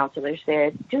grief counselor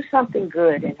said, do something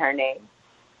good in her name.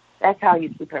 That's how you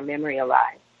keep her memory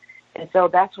alive. And so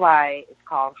that's why it's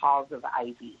called Halls of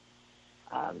Ivy,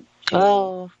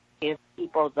 to give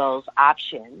people those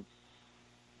options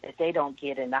that they don't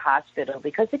get in the hospital,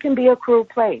 because it can be a cruel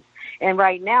place. And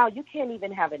right now, you can't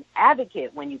even have an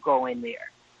advocate when you go in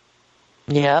there.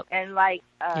 Yep. And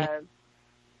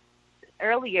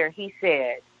earlier he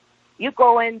said, you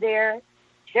go in there,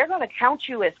 they're going to count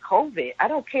you as COVID. I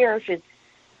don't care if it's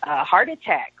a heart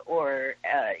attack or,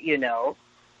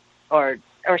 or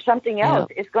something else.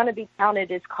 It's going to be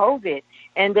counted as COVID,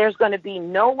 and there's going to be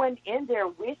no one in there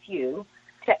with you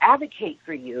to advocate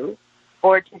for you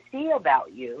or to see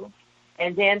about you.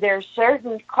 And then there's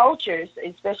certain cultures,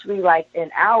 especially like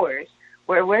in ours,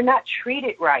 where we're not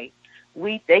treated right.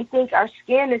 They think our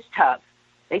skin is tough.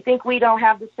 They think we don't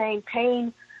have the same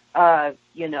pain,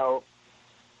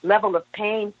 level of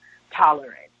pain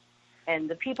tolerance. And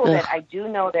the people that I do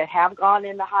know that have gone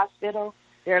in the hospital,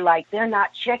 they're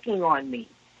not checking on me.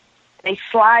 They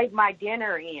slide my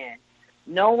dinner in.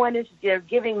 They're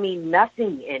giving me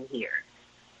nothing in here.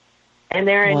 And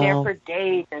they're in there for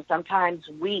days and sometimes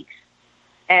weeks.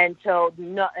 And so,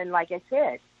 and like I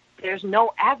said, there's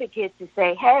no advocate to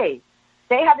say, hey,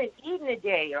 they haven't eaten a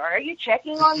day, or are you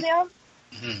checking on them?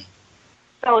 Mm-hmm.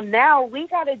 So now we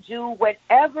got to do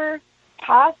whatever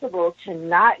possible to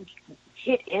not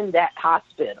get in that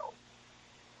hospital,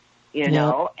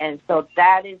 and so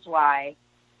that is why,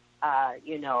 I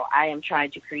am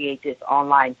trying to create this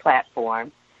online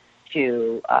platform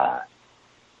to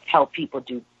help people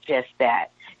do just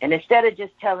that. And instead of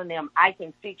just telling them, I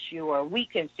can fix you or we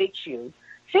can fix you,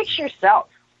 fix yourself.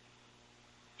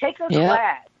 Take a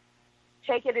class.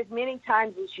 Take it as many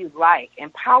times as you like.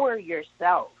 Empower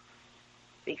yourself.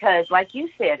 Because like you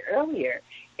said earlier,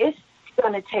 it's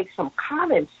going to take some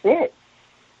common sense,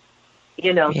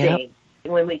 thing.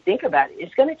 When we think about it,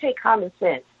 it's going to take common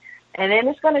sense. And then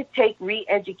it's going to take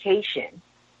re-education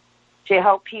to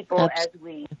help people as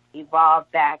we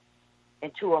evolve back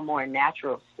into a more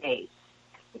natural state.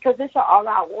 Because it's an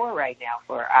all-out war right now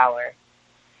for our,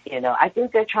 I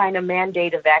think they're trying to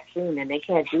mandate a vaccine, and they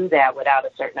can't do that without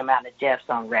a certain amount of deaths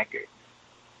on record.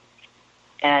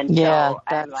 And so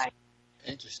I'm like,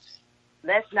 interesting.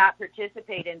 Let's not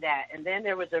participate in that. And then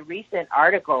there was a recent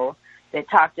article that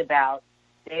talked about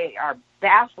they are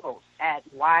baffled at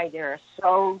why there are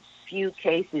so few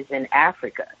cases in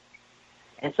Africa.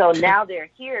 And so now they're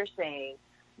here saying,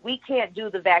 we can't do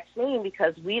the vaccine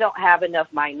because we don't have enough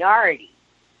minorities.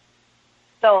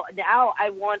 So now I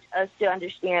want us to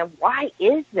understand, why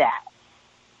is that?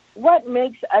 What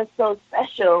makes us so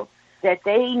special that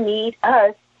they need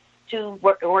us to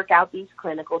work out these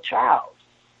clinical trials?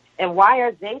 And why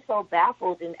are they so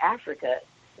baffled in Africa?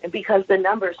 And because the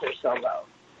numbers are so low.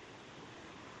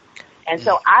 And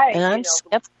so I'm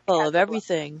skeptical of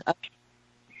everything.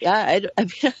 I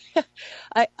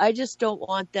just don't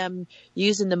want them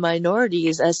using the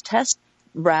minorities as test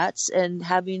rats and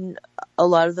having a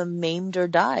lot of them maimed or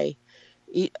die.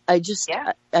 I just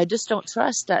don't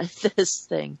trust this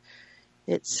thing.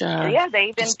 It's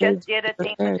they even just did a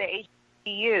thing with the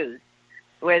HBCUs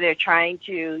where they're trying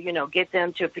to get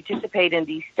them to participate in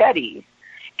these studies,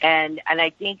 and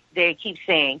I think they keep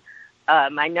saying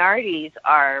minorities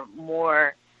are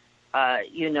more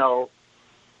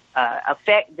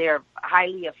they're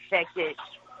highly affected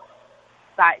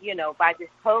by this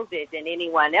COVID than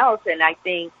anyone else. And I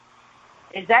think,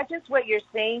 is that just what you're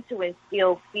saying to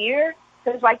instill fear?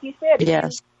 Because like you said, if you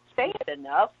say it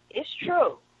enough, it's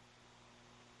true.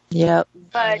 Yep.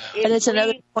 But and it's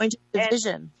another point of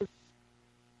division.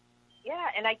 Yeah,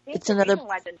 and I think the reason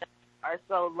why the numbers are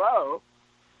so low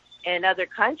in other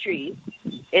countries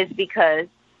is because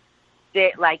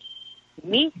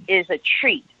meat is a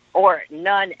treat or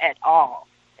none at all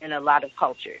in a lot of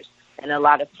cultures, in a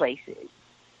lot of places.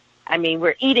 I mean,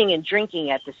 we're eating and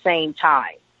drinking at the same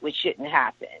time, which shouldn't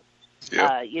happen.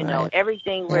 Yep.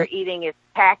 Everything we're eating is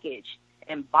packaged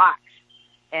and boxed,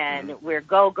 and we're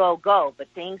go, go, go. But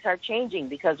things are changing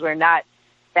because we're not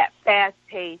that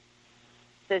fast-paced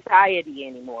society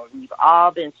anymore. We've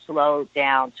all been slowed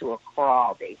down to a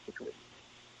crawl, basically.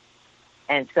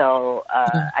 And so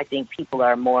I think people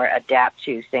are more adapt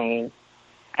to saying,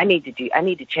 I need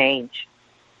to change.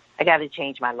 I got to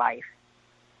change my life.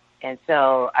 And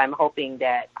so I'm hoping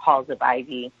that Halls of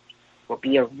Ivy will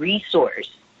be a resource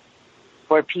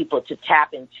for people to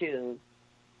tap into.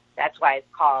 That's why it's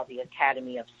called the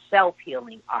Academy of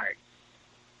Self-Healing Arts.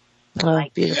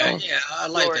 Beautiful. Yeah, I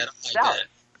like that. I like that.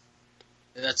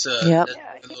 That's a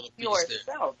little piece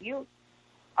yourself. There.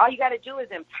 All you got to do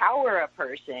is empower a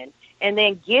person and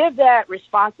then give that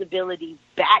responsibility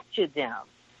back to them.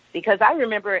 Because I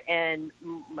remember in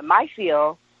my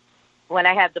field, when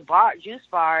I had the juice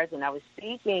bars and I was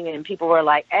speaking and people were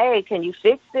like, hey, can you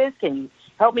fix this? Can you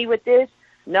help me with this?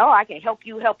 No, I can help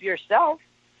you help yourself.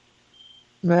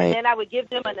 Right. And then I would give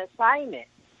them an assignment.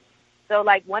 So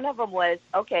like one of them was,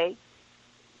 okay,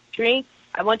 drink.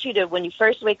 I want you to, when you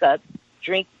first wake up,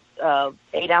 drink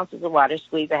 8 ounces of water,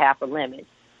 squeeze a half a lemon.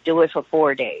 Do it for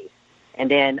 4 days. And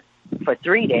then for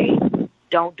 3 days,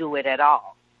 don't do it at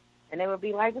all. And they would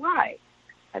be like, why?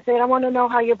 I said, I want to know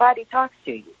how your body talks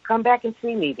to you. Come back and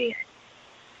see me then.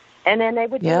 And then they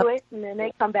would do it, and then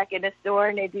they come back in the store,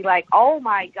 and they'd be like, oh,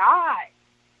 my God.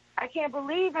 I can't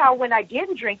believe how when I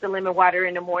didn't drink the lemon water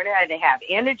in the morning, I didn't have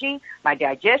energy. My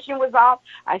digestion was off.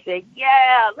 I said,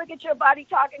 yeah, look at your body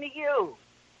talking to you.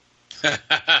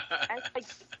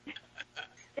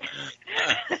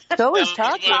 It's always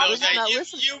talking. Not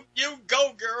listening. You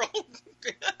go, girl.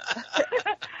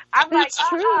 I'm like,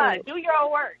 do your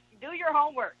homework. Do your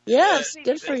homework. Yes,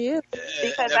 good for you.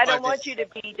 Because I don't want you to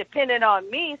be dependent on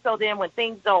me, so then when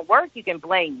things don't work, you can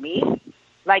blame me.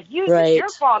 Like, it's your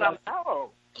fault.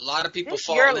 No. A lot of people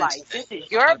fall into life. This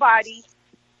is your body.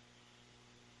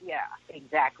 Yeah,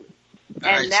 exactly.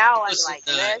 And now I'm like,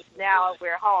 now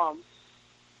we're home.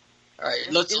 All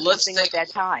right, let's take at that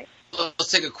time.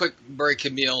 Let's take a quick break,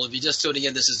 Camille. If you're just tuning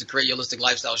in, this is the Create Your Holistic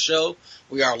Lifestyle Show.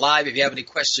 We are live. If you have any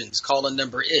questions, call-in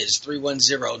number is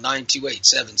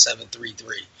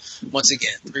 310-928-7733. Once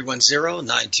again,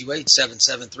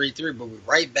 310-928-7733. We'll be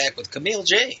right back with Camille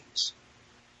James.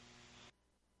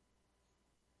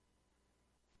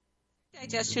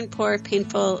 Digestion poor,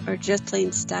 painful, or just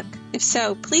plain stuck? If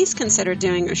so, please consider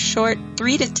doing a short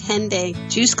 3 to 10 day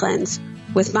juice cleanse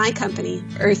with my company,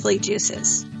 Earthly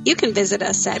Juices. You can visit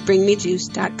us at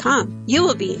bringmejuice.com. You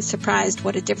will be surprised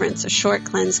what a difference a short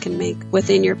cleanse can make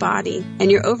within your body and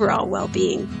your overall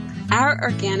well-being. Our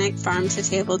organic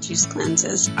farm-to-table juice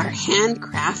cleanses are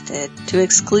handcrafted to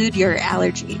exclude your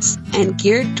allergies and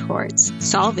geared towards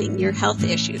solving your health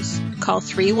issues. Call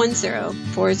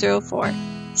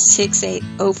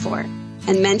 310-404-6804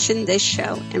 and mention this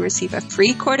show and receive a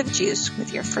free quart of juice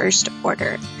with your first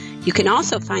order. You can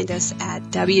also find us at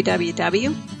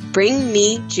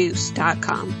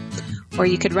www.bringmejuice.com, or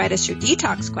you could write us your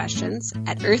detox questions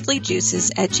at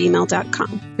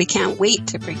earthlyjuices@gmail.com. We can't wait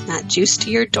to bring that juice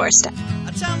to your doorstep.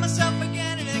 I tell myself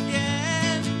again and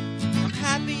again, I'm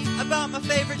happy about my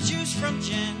favorite juice from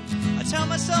Jen. I tell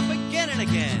myself again and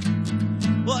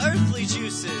again, well, Earthly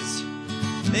Juices,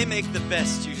 they make the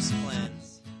best juice cleanse.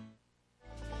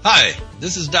 Hi,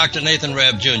 this is Dr. Nathan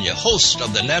Rabb Jr., host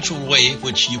of The Natural Way,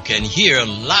 which you can hear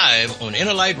live on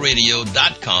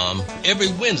InnerLightRadio.com every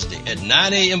Wednesday at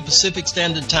 9 a.m. Pacific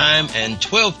Standard Time and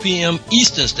 12 p.m.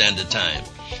 Eastern Standard Time.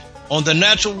 On The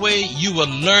Natural Way, you will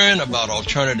learn about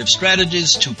alternative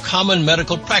strategies to common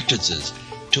medical practices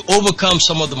to overcome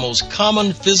some of the most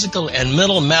common physical and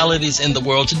mental maladies in the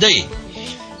world today.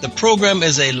 The program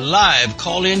is a live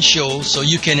call-in show, so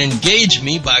you can engage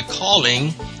me by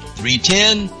calling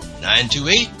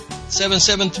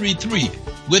 310-928-7733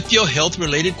 with your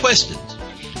health-related questions.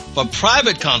 For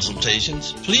private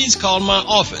consultations, please call my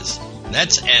office.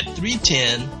 That's at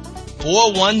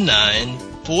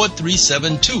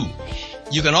 310-419-4372.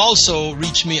 You can also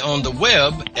reach me on the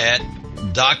web at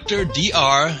Dr.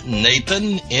 Dr.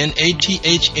 Nathan,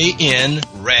 Nathan,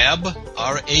 Rabb,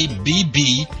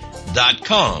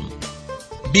 naturalway.com.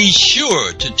 Be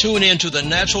sure to tune in to The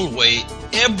Natural Way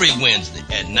every Wednesday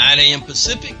at 9 a.m.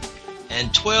 Pacific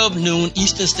and 12 noon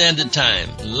Eastern Standard Time,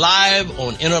 live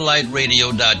on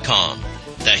InnerLightRadio.com.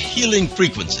 The Healing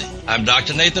Frequency. I'm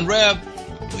Dr. Nathan Rabb.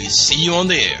 We see you on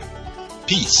the air.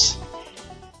 Peace.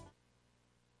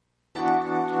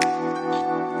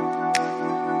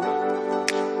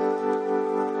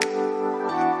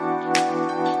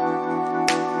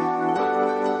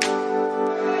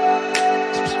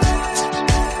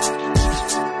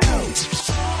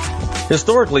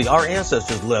 Historically, our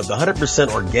ancestors lived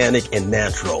 100% organic and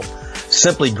natural,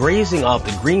 simply grazing off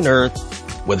the green earth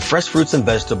with fresh fruits and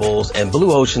vegetables and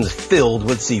blue oceans filled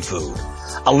with seafood.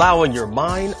 Allowing your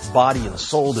mind, body, and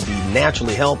soul to be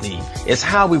naturally healthy is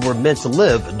how we were meant to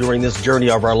live during this journey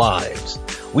of our lives.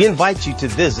 We invite you to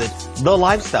visit The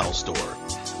Lifestyle Store.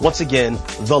 Once again,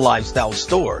 The Lifestyle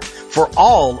Store, for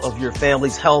all of your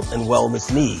family's health and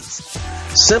wellness needs.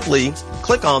 Simply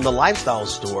click on The Lifestyle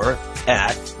Store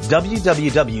at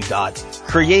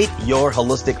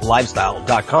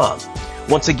www.createyourholisticlifestyle.com.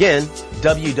 Once again,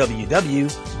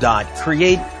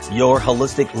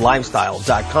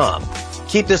 www.createyourholisticlifestyle.com.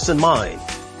 Keep this in mind.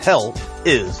 Health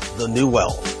is the new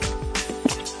wealth.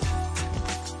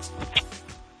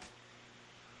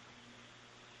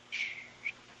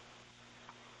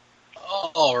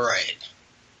 All right.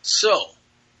 So,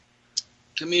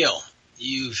 Camille,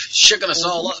 you've shooken us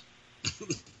all up.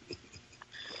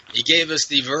 You gave us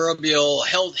the proverbial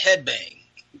health headbang.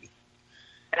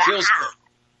 Feels good.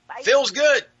 Feels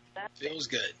good. Feels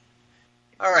good.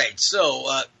 All right. So,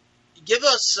 give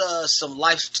us some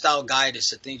lifestyle guidance,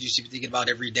 the things you should be thinking about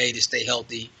every day to stay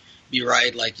healthy, be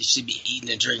right. Like you should be eating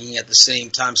and drinking at the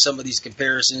same time. Some of these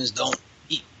comparisons don't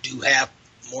do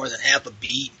more than half a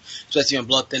beat, especially on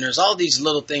blood thinners. All these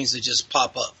little things that just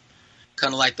pop up,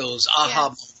 kind of like those aha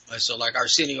moments. So, like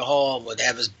Arsenio Hall would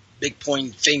have his big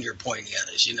pointing finger pointing at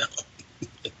us, you know.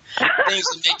 things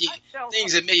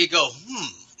that make you go,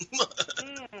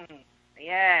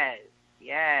 Yes.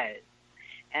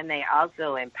 And they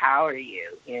also empower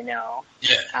you, you know.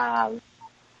 Yeah.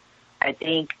 I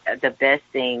think the best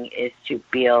thing is to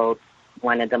build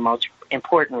one of the most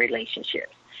important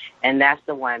relationships, and that's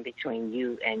the one between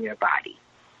you and your body.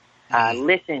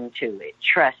 Listen to it,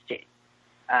 trust it.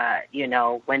 You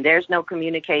know, when there's no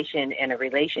communication in a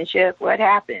relationship, what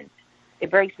happens?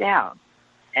 It breaks down.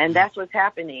 And that's what's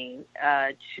happening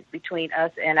between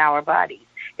us and our bodies.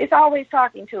 It's always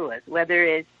talking to us, whether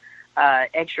it's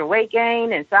extra weight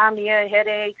gain, insomnia,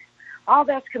 headaches, all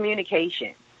that's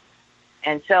communication.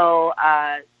 And so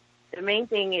the main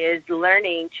thing is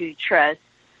learning to trust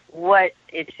what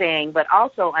it's saying, but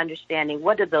also understanding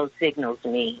what do those signals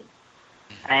mean.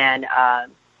 And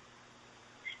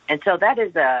so that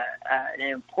is an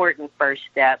important first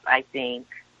step, I think,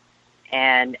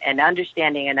 and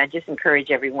understanding. And I just encourage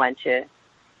everyone to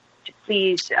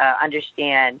please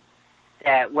understand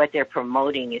that what they're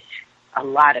promoting is a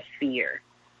lot of fear.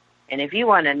 And if you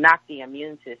want to knock the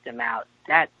immune system out,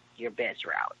 that's your best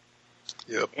route.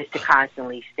 Yep. Is to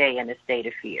constantly stay in a state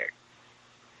of fear.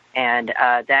 And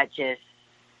that just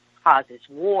causes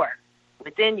war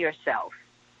within yourself.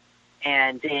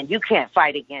 And then you can't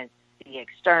fight against the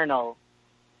external,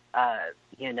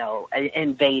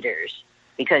 invaders,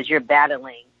 because you're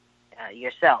battling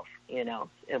yourself,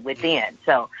 within.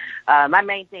 So my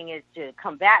main thing is to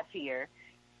combat fear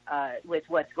with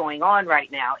what's going on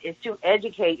right now is to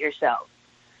educate yourself.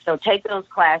 So take those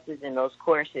classes and those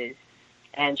courses.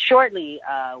 And shortly,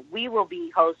 we will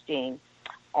be hosting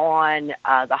on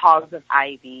the Halls of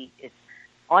Ivy. It's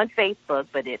on Facebook,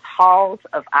 but it's Halls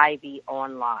of Ivy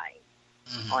Online.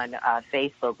 On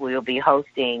Facebook, we will be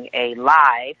hosting a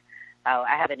live.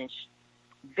 I have a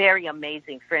very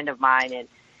amazing friend of mine, and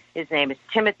his name is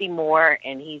Timothy Moore,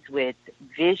 and he's with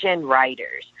Vision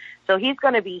Writers. So he's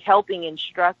going to be helping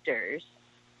instructors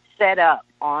set up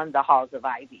on the Halls of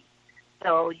Ivy.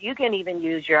 So you can even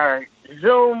use your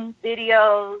Zoom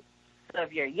videos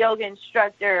of your yoga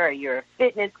instructor or your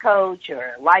fitness coach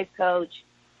or life coach.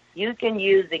 You can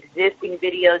use existing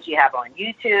videos you have on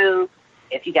YouTube.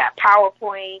 If you got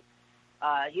PowerPoint,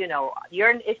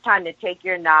 it's time to take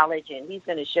your knowledge, and he's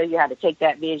going to show you how to take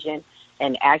that vision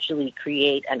and actually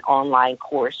create an online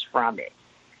course from it.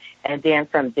 And then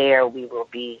from there, we will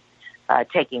be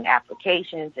taking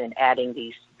applications and adding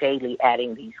these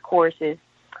courses.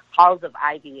 Halls of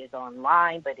Ivy is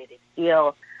online, but it is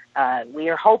still, we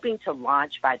are hoping to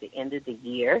launch by the end of the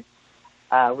year.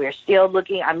 We're still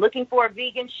I'm looking for a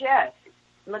vegan chef.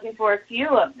 I'm looking for a few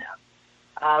of them.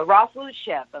 Raw food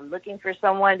chef. I'm looking for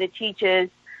someone that teaches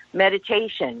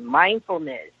meditation,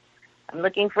 mindfulness. I'm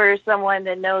looking for someone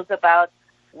that knows about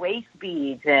waist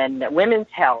beads and women's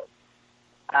health.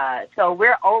 So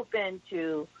we're open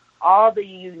to all the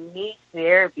unique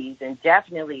therapies, and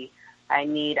definitely I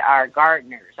need our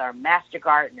gardeners, our master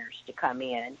gardeners, to come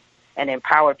in and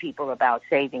empower people about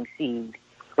saving seed,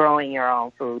 growing your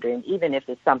own food, and even if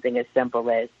it's something as simple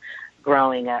as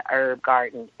growing a herb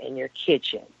garden in your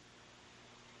kitchen.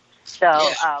 So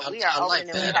we are open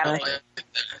and we have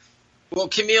Well,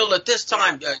 Camille, at this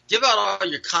time, give out all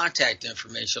your contact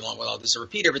information along with all this. So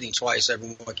repeat everything twice so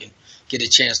everyone can get a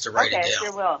chance to write it down. Okay,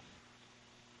 sure will.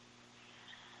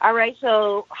 All right,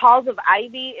 so Halls of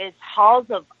Ivy is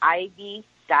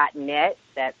hallsofivy.net.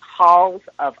 That's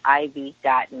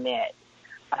hallsofivy.net.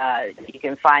 You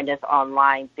can find us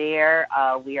online there.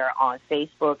 We are on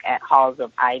Facebook at Halls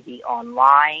of Ivy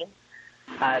Online.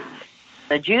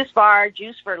 The juice bar,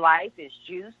 Juice for Life, is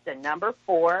juice, the number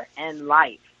 4, and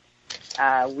life.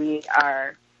 We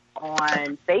are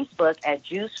on Facebook at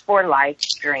Juice for Life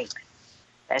Drinks.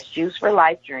 That's Juice for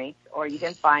Life Drinks, or you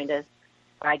can find us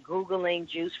by Googling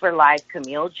Juice for Life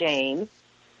Camille James.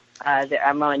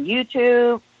 I'm on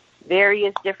YouTube,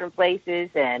 various different places,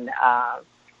 and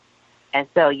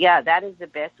so, yeah, that is the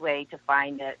best way to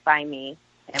find me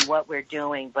and what we're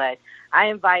doing. But I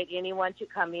invite anyone to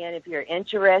come in if you're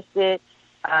interested.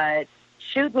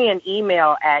 Shoot me an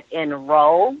email at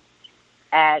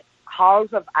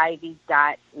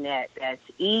enroll@hallsofivy.net. That's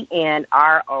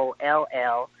ENROLL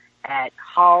at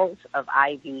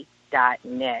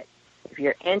hallsofivy.net. If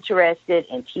you're interested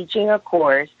in teaching a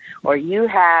course, or you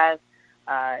have,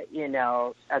 a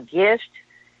gift,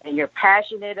 and you're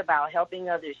passionate about helping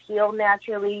others heal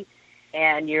naturally,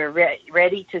 and you're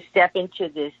ready to step into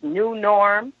this new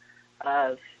norm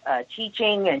of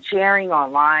teaching and sharing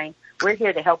online, we're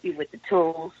here to help you with the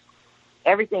tools.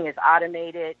 Everything is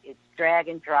automated. It's drag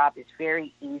and drop. It's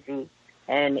very easy.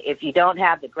 And if you don't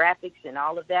have the graphics and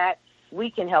all of that, we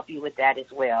can help you with that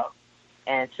as well.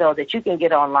 And so that you can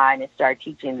get online and start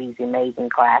teaching these amazing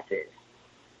classes.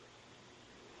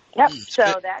 Yep.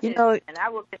 So that is, and I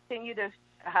will continue to,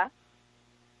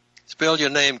 Spell your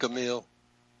name, Camille.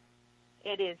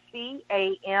 It is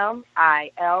Camille.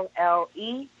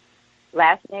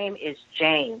 Last name is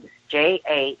James, James.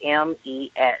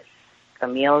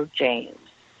 Camille James.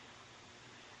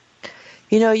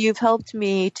 You've helped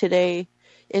me today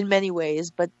in many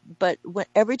ways, but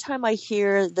every time I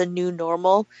hear the new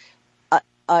normal,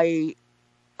 I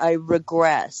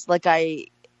regress. Like I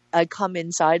come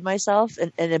inside myself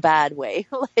in a bad way.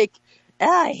 Like,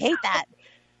 I hate that.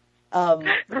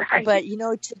 Right. But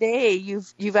today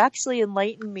you've actually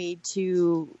enlightened me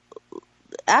to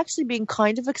actually being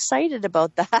kind of excited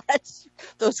about that.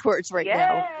 Those words right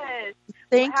now.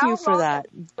 Thank you for that.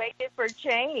 Waited for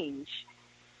change.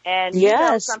 And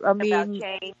yes, about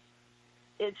change.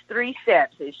 It's 3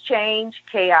 steps. It's change,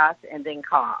 chaos, and then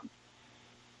calm.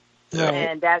 Right.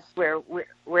 And that's where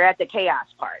we're at the chaos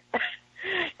part.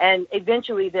 And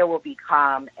eventually there will be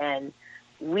calm. And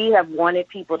we have wanted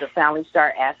people to finally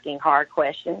start asking hard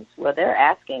questions. Well, they're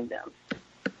asking them.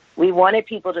 We wanted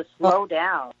people to slow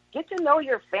down. Get to know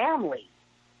your family.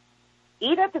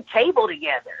 Eat at the table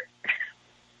together.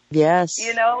 Yes.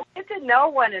 Get to know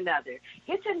one another.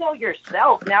 Get to know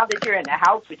yourself now that you're in the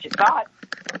house with your thoughts.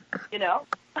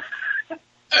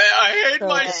 I hate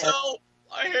myself.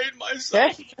 I hate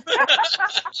myself.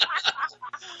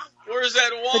 Where's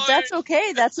that wine? But that's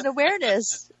okay. That's an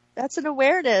awareness. That's an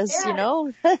awareness,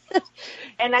 And I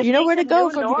you think know where to go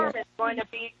the from new norm here. is going to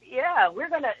be,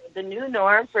 the new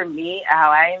norm for me,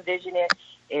 how I envision it,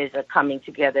 is a coming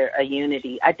together, a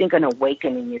unity. I think an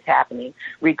awakening is happening,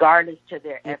 regardless to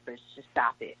their efforts to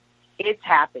stop it. It's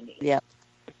happening. Yep.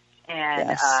 And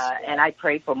Yes. and I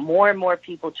pray for more and more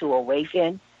people to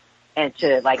awaken, and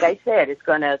to, like I said, it's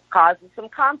going to cause some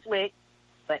conflict,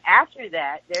 but after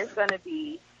that, there's going to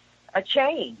be a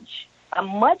change, a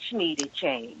much-needed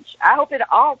change. I hope it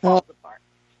all falls apart.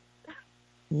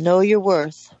 Know your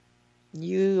worth.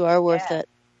 You are worth it.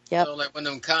 Yep. So like one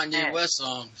of them Kanye West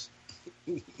songs.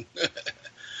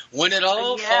 When it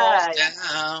all falls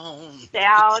down.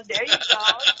 There you go.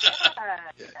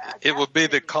 It would be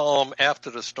the calm after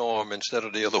the storm instead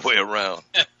of the other way around.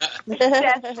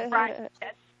 That's right.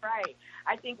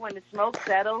 I think when the smoke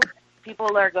settles,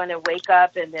 people are going to wake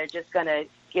up and they're just going to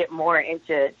get more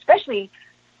into, especially,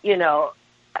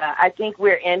 I think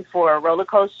we're in for a roller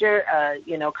coaster,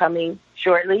 coming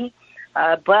shortly.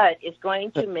 But it's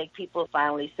going to make people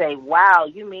finally say, wow,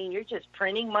 you mean you're just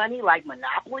printing money like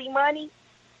Monopoly money?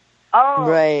 Oh,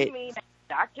 right. You mean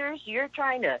doctors, you're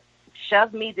trying to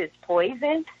shove me this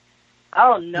poison?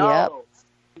 Oh, no. Yep.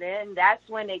 Then that's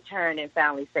when they turn and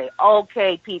finally say,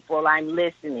 okay, people, I'm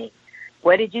listening.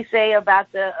 what did you say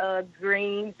about the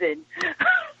greens and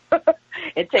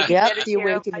and taking better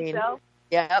care of myself?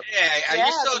 Yep. Yeah, are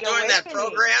you still doing that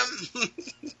program?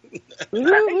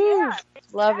 Yeah,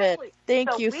 love exactly. It.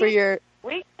 Thank you for your...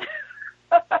 We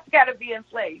got to be in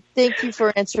place. Thank you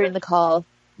for answering the call.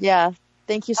 Yeah,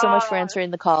 thank you so much for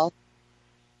answering the call.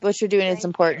 What you're doing is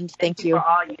important. Thank you. For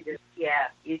all you do. Yeah,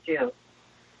 you too.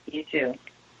 You too.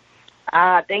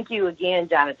 Thank you again,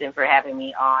 Jonathan, for having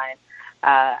me on.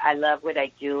 I love what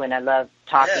I do, and I love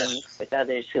talking with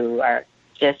others who are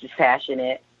just as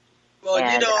passionate. Well,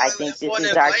 and you know, I think this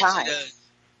is our time. I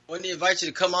want to invite you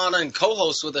to come on and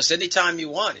co-host with us anytime you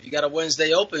want. If you got a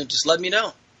Wednesday open, just let me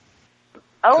know.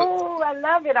 Oh, I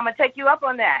love it. I'm going to take you up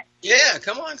on that. Yeah,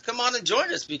 come on and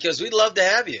join us because we'd love to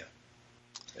have you.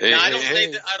 Hey, now, I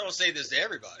don't say this to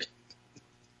everybody.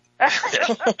 And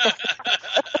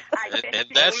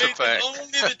that's a fact.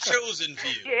 Only the chosen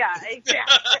few. Yeah,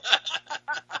 exactly.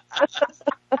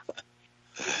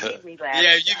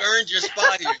 Yeah, you've earned your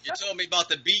spot here. You told me about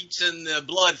the beets and the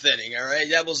blood thinning, all right?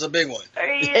 That was a big one.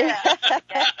 Yeah.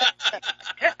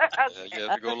 You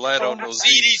have to go light on those.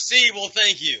 CDC will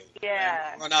thank you.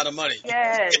 Yeah. Run out of money.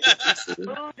 Yes.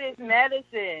 Food is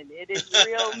medicine. It is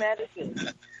real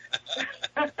medicine.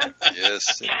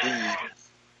 Yes, indeed.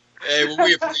 Hey, well,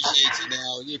 we appreciate you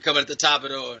now. You're coming at the top of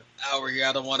the hour here.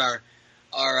 I don't want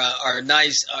our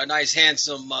nice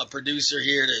handsome producer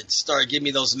here to start giving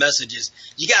me those messages.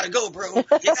 You gotta go, bro. You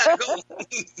gotta go.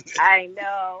 I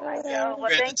know. Well,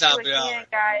 thank you again,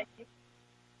 guys.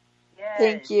 Yes.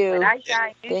 Thank you. When I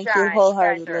shine, thank you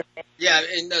wholeheartedly. Yeah,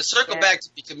 and circle back to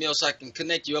me, Camille, so I can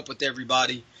connect you up with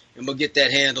everybody, and we'll get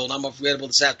that handled. I'm available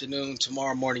this afternoon,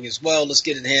 tomorrow morning as well. Let's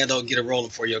get it handled and get it rolling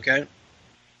for you, okay?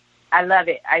 I love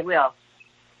it. I will.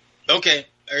 Okay.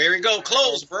 Here we go.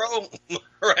 Close, bro.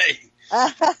 Right.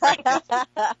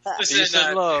 Peace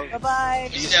and love. Bye-bye.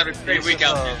 You have a great week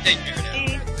out there. Take care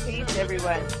now. Peace,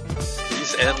 everyone.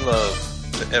 Peace and love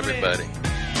to everybody.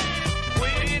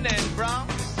 Queen and Brown.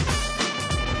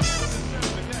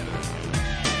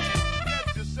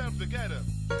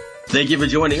 Thank you for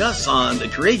joining us on the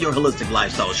Create Your Holistic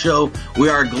Lifestyle Show. We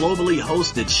are a globally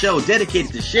hosted show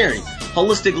dedicated to sharing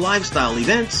holistic lifestyle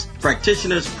events,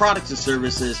 practitioners, products and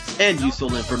services, and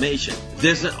useful information.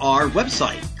 Visit our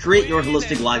website,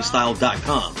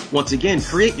 createyourholisticlifestyle.com. Once again,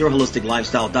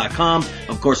 createyourholisticlifestyle.com.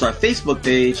 Of course, our Facebook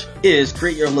page is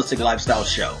Create Your Holistic Lifestyle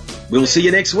Show. We will see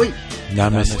you next week.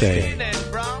 Namaste.